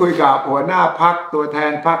ผมคุยกับหัวหน้าพรรคตัวแท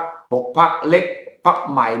นพรรค6 พรรคเล็กพรรค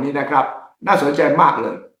ใหม่นี่นะครับน่าสนใจมากเล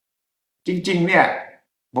ยจริงๆเนี่ย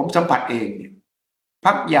ผมสัมผัสเองพร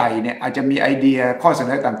รคใหญ่เนี่ยอาจจะมีไอเดียข้อเส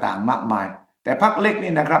นอต่างๆมากมายแต่พรรคเล็ก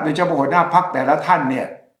นี่นะครับโดยเฉพาะหัวหน้าพรรคแต่ละท่านเนี่ย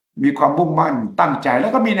มีความมุ่งมั่นตั้งใจแล้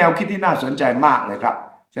วก็มีแนวคิดที่น่าสนใจมากเลยครับ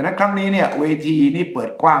ฉะนั้นครั้งนี้เนี่ยเวทีนี้เปิด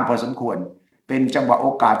กว้างพอสมควรเป็นจังหวะโอ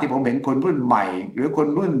กาสที่ผมเห็นคนรุ่นใหม่หรือคน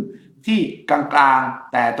รุ่นที่กลาง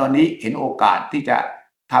ๆแต่ตอนนี้เห็นโอกาสที่จะ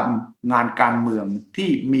ทำงานการเมืองที่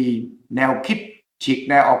มีแนวคิดฉีก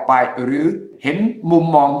แนวออกไปหรือเห็นมุม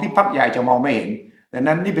มองที่พรรคใหญ่จะมองไม่เห็นดัง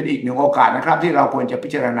นั้นนี่เป็นอีกหนึ่งโอกาสนะครับที่เราควรจะพิ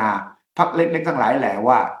จารณาพรรคเล็กๆทั้งหลายแหละ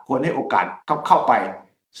ว่าควรให้โอกาสเข้าไป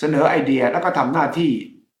เสนอไอเดียแล้วก็ทำหน้าที่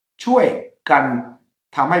ช่วยกัน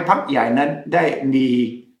ทำให้พรรคใหญ่นั้นได้มี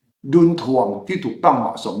ดุลถ่วงที่ถูกต้องเหม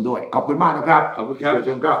าะสมด้วยขอบคุณมากนะครับขอบคุณครับสวัส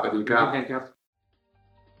ดีครับ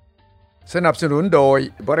สนับสนุนโดย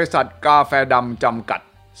บริษัทกาแฟดำจำกัด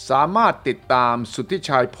สามารถติดตามสุทธิ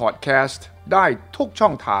ชัยพอดแคสต์ได้ทุกช่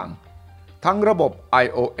องทางทั้งระบบ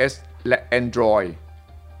iOS และ Android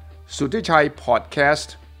สุทธิชัยพอดแคส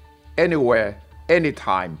ต์ anywhere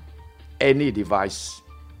anytime any device